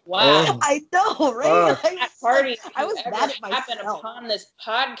 Harsh. Wow. Oh. I know, right? At party, I was if you mad ever at happen myself. upon this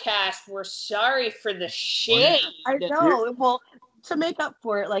podcast, we're sorry for the shade. I know. Well, to make up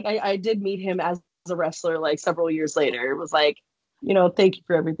for it, like I did meet him as a wrestler like several years later. It was like, thank you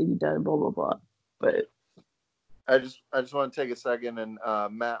for everything you've done, blah blah blah. But I just want to take a second and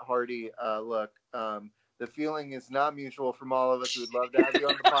Matt Hardy, look, the feeling is not mutual from all of us. We'd love to have you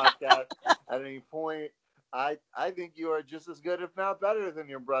on the podcast at any point. I think you are just as good, if not better, than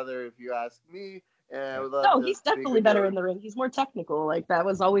your brother, if you ask me. And I would love no, to he's speak definitely with better you. in the ring. He's more technical. Like that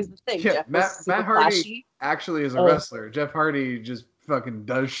was always the thing. Yeah, Jeff was Matt super Hardy flashy. actually is a Oh. wrestler. Jeff Hardy just fucking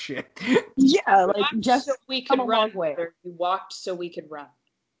does shit. Yeah, like Walked Jeff so we come could a run. long way. You walked so we could run.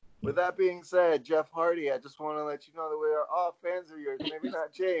 With that being said, Jeff Hardy, I just want to let you know that we are all fans of yours. Maybe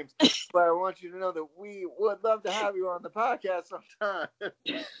not James, but I want you to know that we would love to have you on the podcast sometime.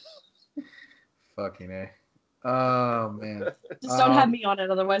 Fucking A. Oh, man. Just don't have me on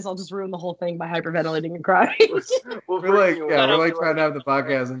it, otherwise I'll just ruin the whole thing by hyperventilating and crying. We're like trying to have the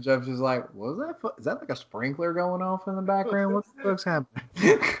podcast, and Jeff's just like, "What was that? Is that like a sprinkler going off in the background? What the fuck's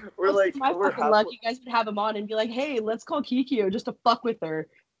happening?" We're like, my we're fucking luck. You guys would have him on and be like, "Hey, let's call Kikyo just to fuck with her."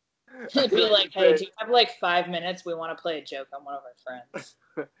 It'd be like, hey, do you have like 5 minutes? We want to play a joke on one of our friends.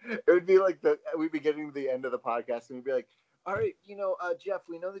 It would be like we'd be getting to the end of the podcast, and we'd be like, all right, Jeff,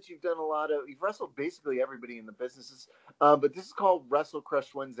 we know that you've wrestled basically everybody in the businesses, but this is called Wrestle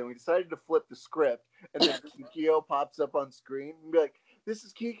Crush Wednesday. We decided to flip the script, and then Kikyo pops up on screen and be like, this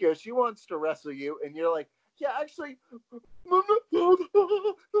is Kikyo. She wants to wrestle you. And you're like, yeah, actually,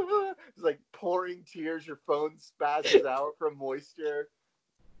 it's like pouring tears. Your phone spazzes out from moisture.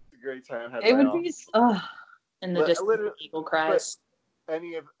 It's a great time. It would be, and the distant eagle cries.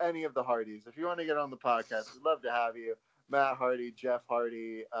 Any of the Hardys, if you want to get on the podcast, we'd love to have you. Matt Hardy, Jeff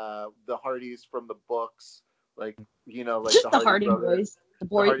Hardy, the Hardys from the books, like just the Hardy boys, the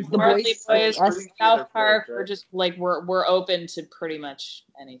boys, South Park. We're just like we're open to pretty much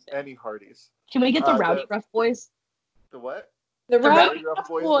anything. Any Hardys. Can we get the Rowdy Rough Boys? The what? The Rowdy Rough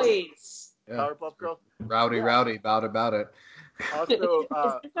Boys. Yeah. Powerpuff Girls. Rowdy, about it. Also,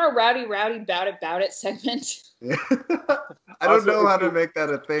 is our Rowdy Bout It segment? Yeah. I don't know how to make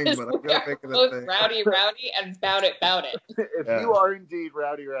that a thing, but I'm gonna make it a thing. Rowdy, and Bout It. If you are indeed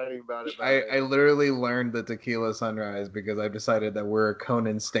rowdy about it, I literally learned the Tequila Sunrise because I've decided that we're a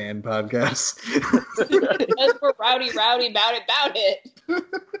Conan Stan podcast. Because we're rowdy, Bout It.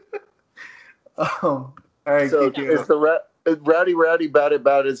 All right, so Kikyo. it's the Rowdy Bout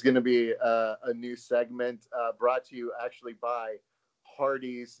It is going to be a new segment brought to you actually by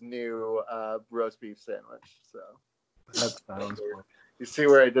Hardy's new roast beef sandwich. So That sounds cool. You see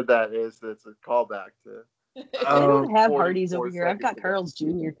where I did that? It's a callback to. I don't have Hardy's over here. I've got Carl's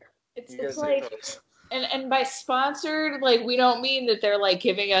Jr. It's like, and by sponsored, like we don't mean that they're like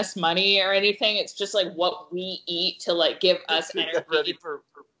giving us money or anything. It's just like what we eat to like give us energy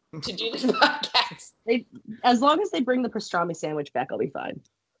to do this podcast. As long as they bring the pastrami sandwich back, I'll be fine.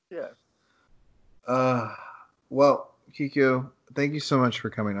 Yeah. Well, Kikyo, thank you so much for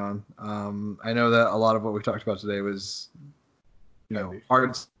coming on. I know that a lot of what we talked about today was,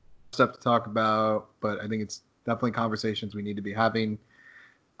 hard stuff to talk about, but I think it's definitely conversations we need to be having.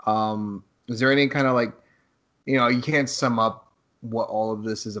 Is there any kind of like, you can't sum up what all of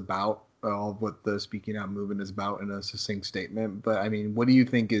this is about, all of what the Speaking Out movement is about in a succinct statement, but I mean, what do you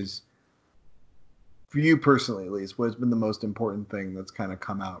think is, for you personally at least, what has been the most important thing that's kind of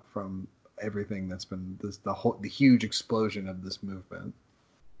come out from everything that's been the huge explosion of this movement?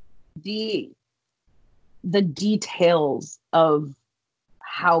 The details of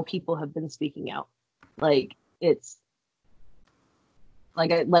how people have been speaking out. Like it's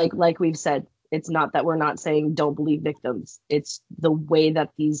like we've said, it's not that we're not saying don't believe victims. It's the way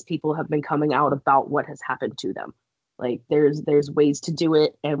that these people have been coming out about what has happened to them. Like there's ways to do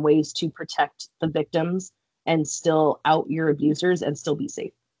it and ways to protect the victims and still out your abusers and still be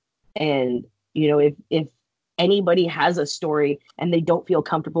safe. And, if anybody has a story and they don't feel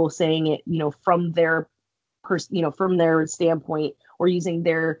comfortable saying it, from their from their standpoint or using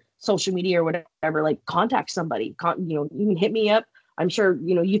their social media or whatever, like contact somebody, you can hit me up. I'm sure,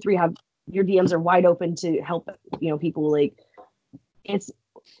 you three have your DMs are wide open to help, people. Like it's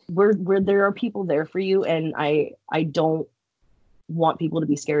where there are people there for you. And I don't want people to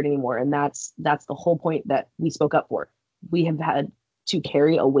be scared anymore. And that's the whole point that we spoke up for. We have had to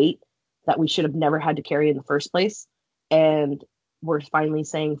carry a weight that we should have never had to carry in the first place. And we're finally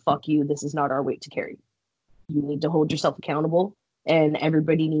saying, fuck you. This is not our weight to carry. You need to hold yourself accountable, and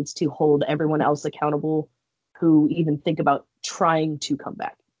everybody needs to hold everyone else accountable who even think about trying to come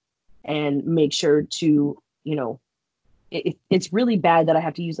back, and make sure to, It's really bad that I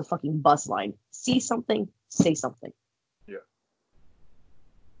have to use a fucking bus line. See something, say something. Yeah.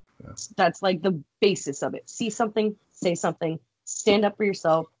 That's like the basis of it. See something, say something. Stand up for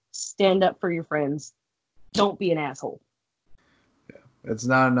yourself. Stand up for your friends. Don't be an asshole. Yeah. It's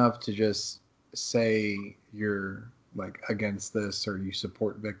not enough to just say you're like against this or you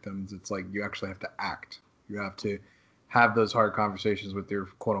support victims. It's like you actually have to act. You have to have those hard conversations with your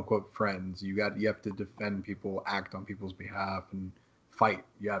quote unquote friends. You have to defend people, act on people's behalf, and fight.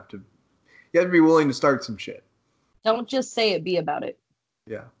 You have to be willing to start some shit. Don't just say it, be about it.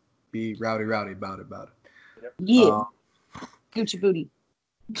 Yeah. Be rowdy about it. Yep. Yeah. Gucci booty.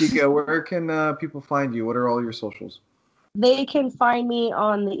 Kikyo, where can people find you? What are all your socials? They can find me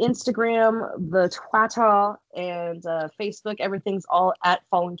on the Instagram, the Twitter, and Facebook. Everything's all at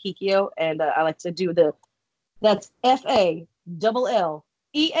Fallen Kikyo. And I like to do that's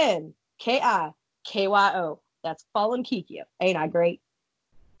FALLENKIKYO. That's Fallen Kikyo. Ain't I great?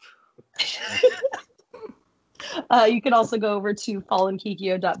 You can also go over to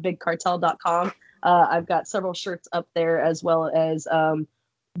fallenkikyo.bigcartel.com. I've got several shirts up there, as well as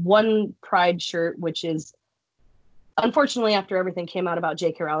one Pride shirt, which is, unfortunately, after everything came out about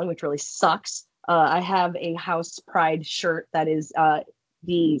J.K. Rowling, which really sucks, I have a House Pride shirt that is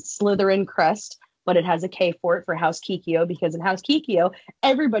the Slytherin crest, but it has a K for it for House Kikyo, because in House Kikyo,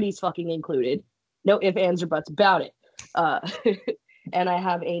 everybody's fucking included. No ifs, ands, or buts about it. And I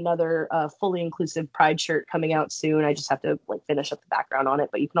have another fully inclusive Pride shirt coming out soon. I just have to finish up the background on it.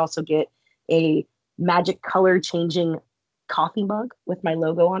 But you can also get a magic color changing coffee mug with my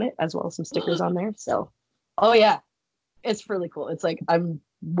logo on it, as well as some stickers on there. So, oh yeah, it's really cool. It's like I'm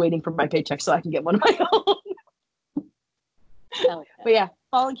waiting for my paycheck so I can get one of my own. But yeah,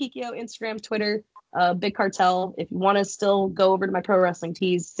 Fallen Kikyo, Instagram, Twitter, Big Cartel. If you want to still go over to my pro wrestling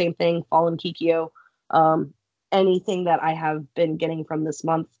tees, same thing, Fallen Kikyo. Anything that I have been getting from this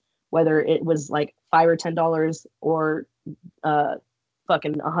month, whether it was like $5 or $10 or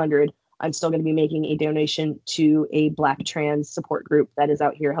fucking $100, I'm still going to be making a donation to a Black trans support group that is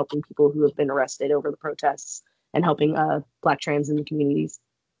out here helping people who have been arrested over the protests and helping Black trans in the communities.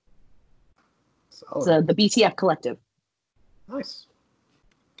 So the BTF Collective. Nice.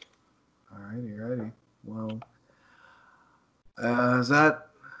 Alrighty. Well, is that?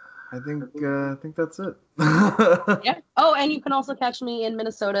 I think that's it. Yeah. Oh, and you can also catch me in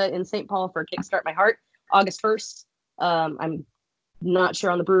Minnesota in St. Paul for Kickstart My Heart, August 1st. I'm not sure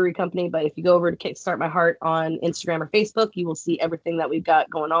on the brewery company, but if you go over to Kickstart My Heart on Instagram or Facebook, you will see everything that we've got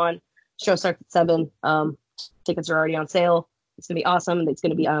going on. Show starts at 7. Tickets are already on sale. It's gonna be awesome. It's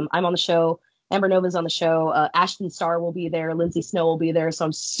gonna be I'm on the show. Amber Nova's on the show. Ashton Starr will be there. Lindsay Snow will be there. So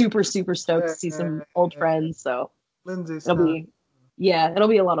I'm super, super stoked to see some old friends. So Lindsay Snow. It'll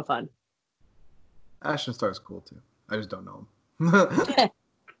be a lot of fun. Ashton Starr's cool too. I just don't know him.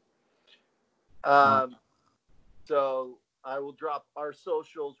 So I will drop our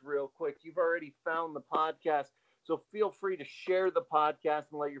socials real quick. You've already found the podcast, so feel free to share the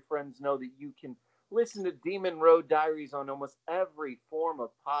podcast and let your friends know that you can listen to Demon Road Diaries on almost every form of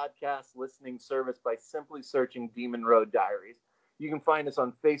podcast listening service by simply searching Demon Road Diaries. You can find us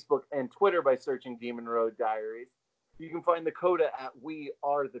on Facebook and Twitter by searching Demon Road Diaries. You can find the Coda at We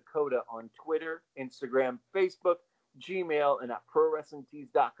Are the Coda on Twitter, Instagram, Facebook, Gmail, and at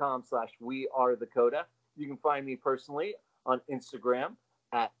prowrestlingtees.com/WeAreTheCoda. You can find me personally on Instagram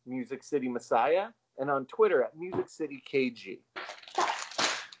at Music City Messiah and on Twitter at Music City KG.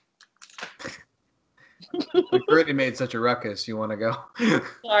 We've already made such a ruckus. You want to go?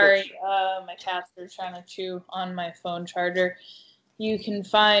 Sorry, my cats are trying to chew on my phone charger. You can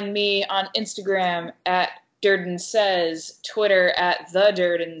find me on Instagram at Durden Says, Twitter at The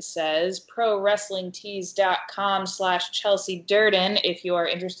Durden Says, prowrestlingtees.com/Chelsea Durden if you are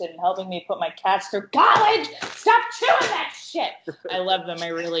interested in helping me put my cats through college. Stop chewing that shit. I love them. I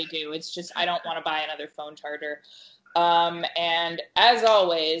really do. It's just I don't want to buy another phone charger. And as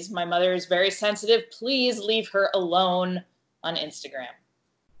always, my mother is very sensitive. Please leave her alone on Instagram.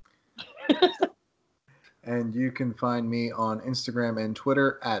 And you can find me on Instagram and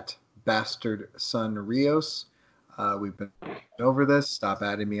Twitter at Bastard Son Rios. We've been over this. Stop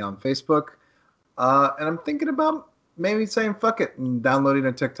adding me on Facebook. And I'm thinking about maybe saying fuck it and downloading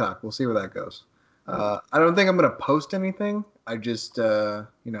a TikTok. We'll see where that goes. I don't think I'm going to post anything. I just, I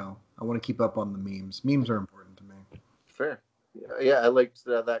want to keep up on the memes. Memes are important to me. Fair. Yeah, I liked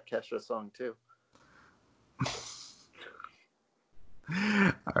that Kesha song too.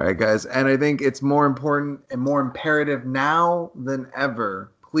 All right, guys. And I think it's more important and more imperative now than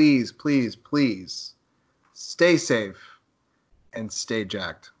ever. Please, please, please stay safe and stay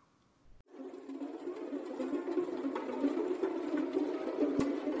jacked.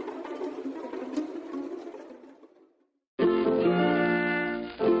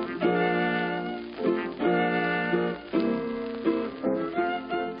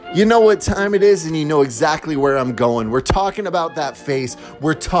 You know what time it is, and you know exactly where I'm going. We're talking about that face.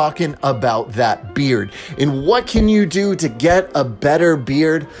 We're talking about that beard. And what can you do to get a better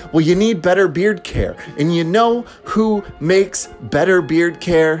beard? Well, you need better beard care. And you know who makes better beard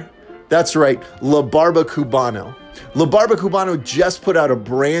care? That's right, La Barba Cubano. La Barba Cubano just put out a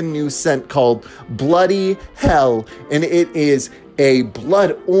brand new scent called Bloody Hell, and it is a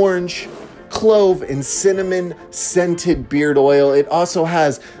blood orange, clove, and cinnamon scented beard oil. It also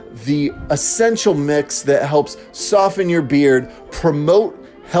has the essential mix that helps soften your beard, promote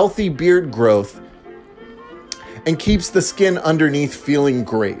healthy beard growth, and keeps the skin underneath feeling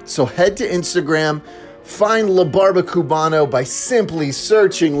great. So head to Instagram, find La Barba Cubano by simply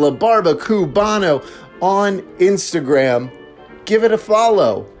searching La Barba Cubano on Instagram. Give it a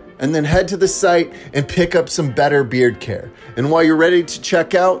follow, and then head to the site and pick up some better beard care. And while you're ready to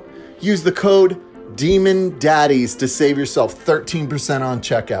check out, use the code Demon Daddies to save yourself 13% on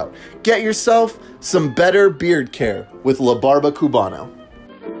checkout. Get yourself some better beard care with La Barba Cubano.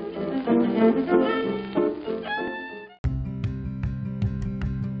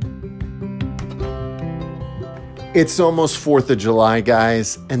 It's almost 4th of July,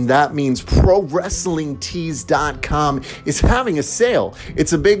 guys, and that means ProWrestlingTees.com is having a sale.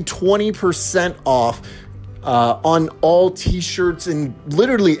 It's a big 20% off on all t-shirts and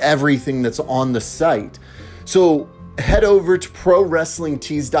literally everything that's on the site. So head over to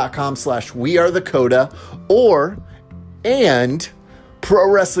ProWrestlingTees.com/WeAreTheCoda and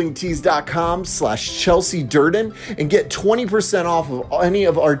ProWrestlingTees.com/Chelsea Durden and get 20% off of any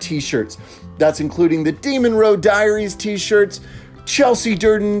of our t-shirts. That's including the Demon Road Diaries t-shirts, Chelsea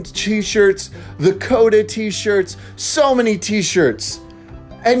Durden t-shirts, the Coda t-shirts, so many t-shirts.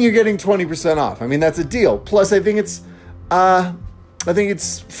 And you're getting 20% off. I mean, that's a deal. Plus, I think it's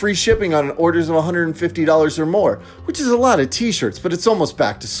free shipping on orders of $150 or more, which is a lot of t-shirts, but it's almost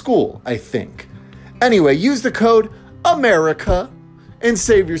back to school, I think. Anyway, use the code AMERICA and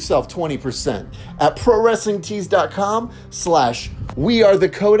save yourself 20% at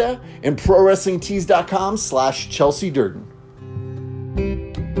ProWrestlingTees.com/WeAreTheCoda and ProWrestlingTees.com/Chelsea Durden.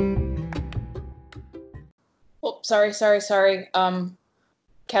 Oh, sorry.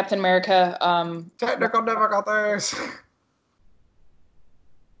 Captain America. Technical difficulties.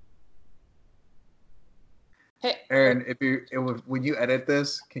 Hey, Aaron, when you edit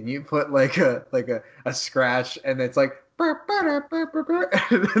this, can you put like a scratch and it's like and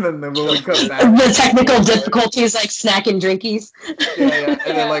then when we come back, The technical difficulties like snack and drinkies. yeah,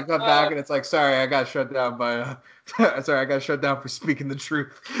 and then like come back and it's like, sorry, I got shut down by for speaking the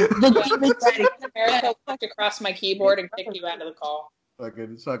truth. Captain America walked across my keyboard and kicked you out of the call.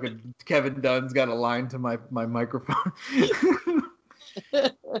 Fucking Kevin Dunn's got a line to my microphone. He's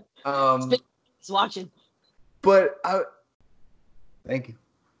watching. But thank you.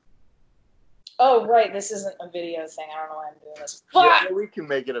 Oh, right. This isn't a video thing. I don't know why I'm doing this. Yeah, we can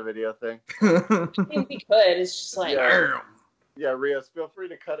make it a video thing. I think we could. It's just like... Yeah, Rios, feel free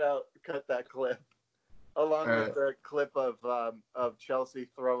to cut that clip. Along with the clip of Chelsea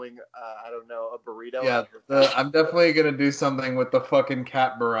throwing, I don't know, a burrito. Yeah, I'm definitely going to do something with the fucking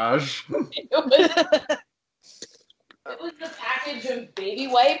cat barrage. It was the package of baby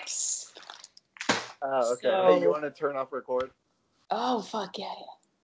wipes. Oh, okay. So... Hey, you want to turn off record? Oh, fuck yeah.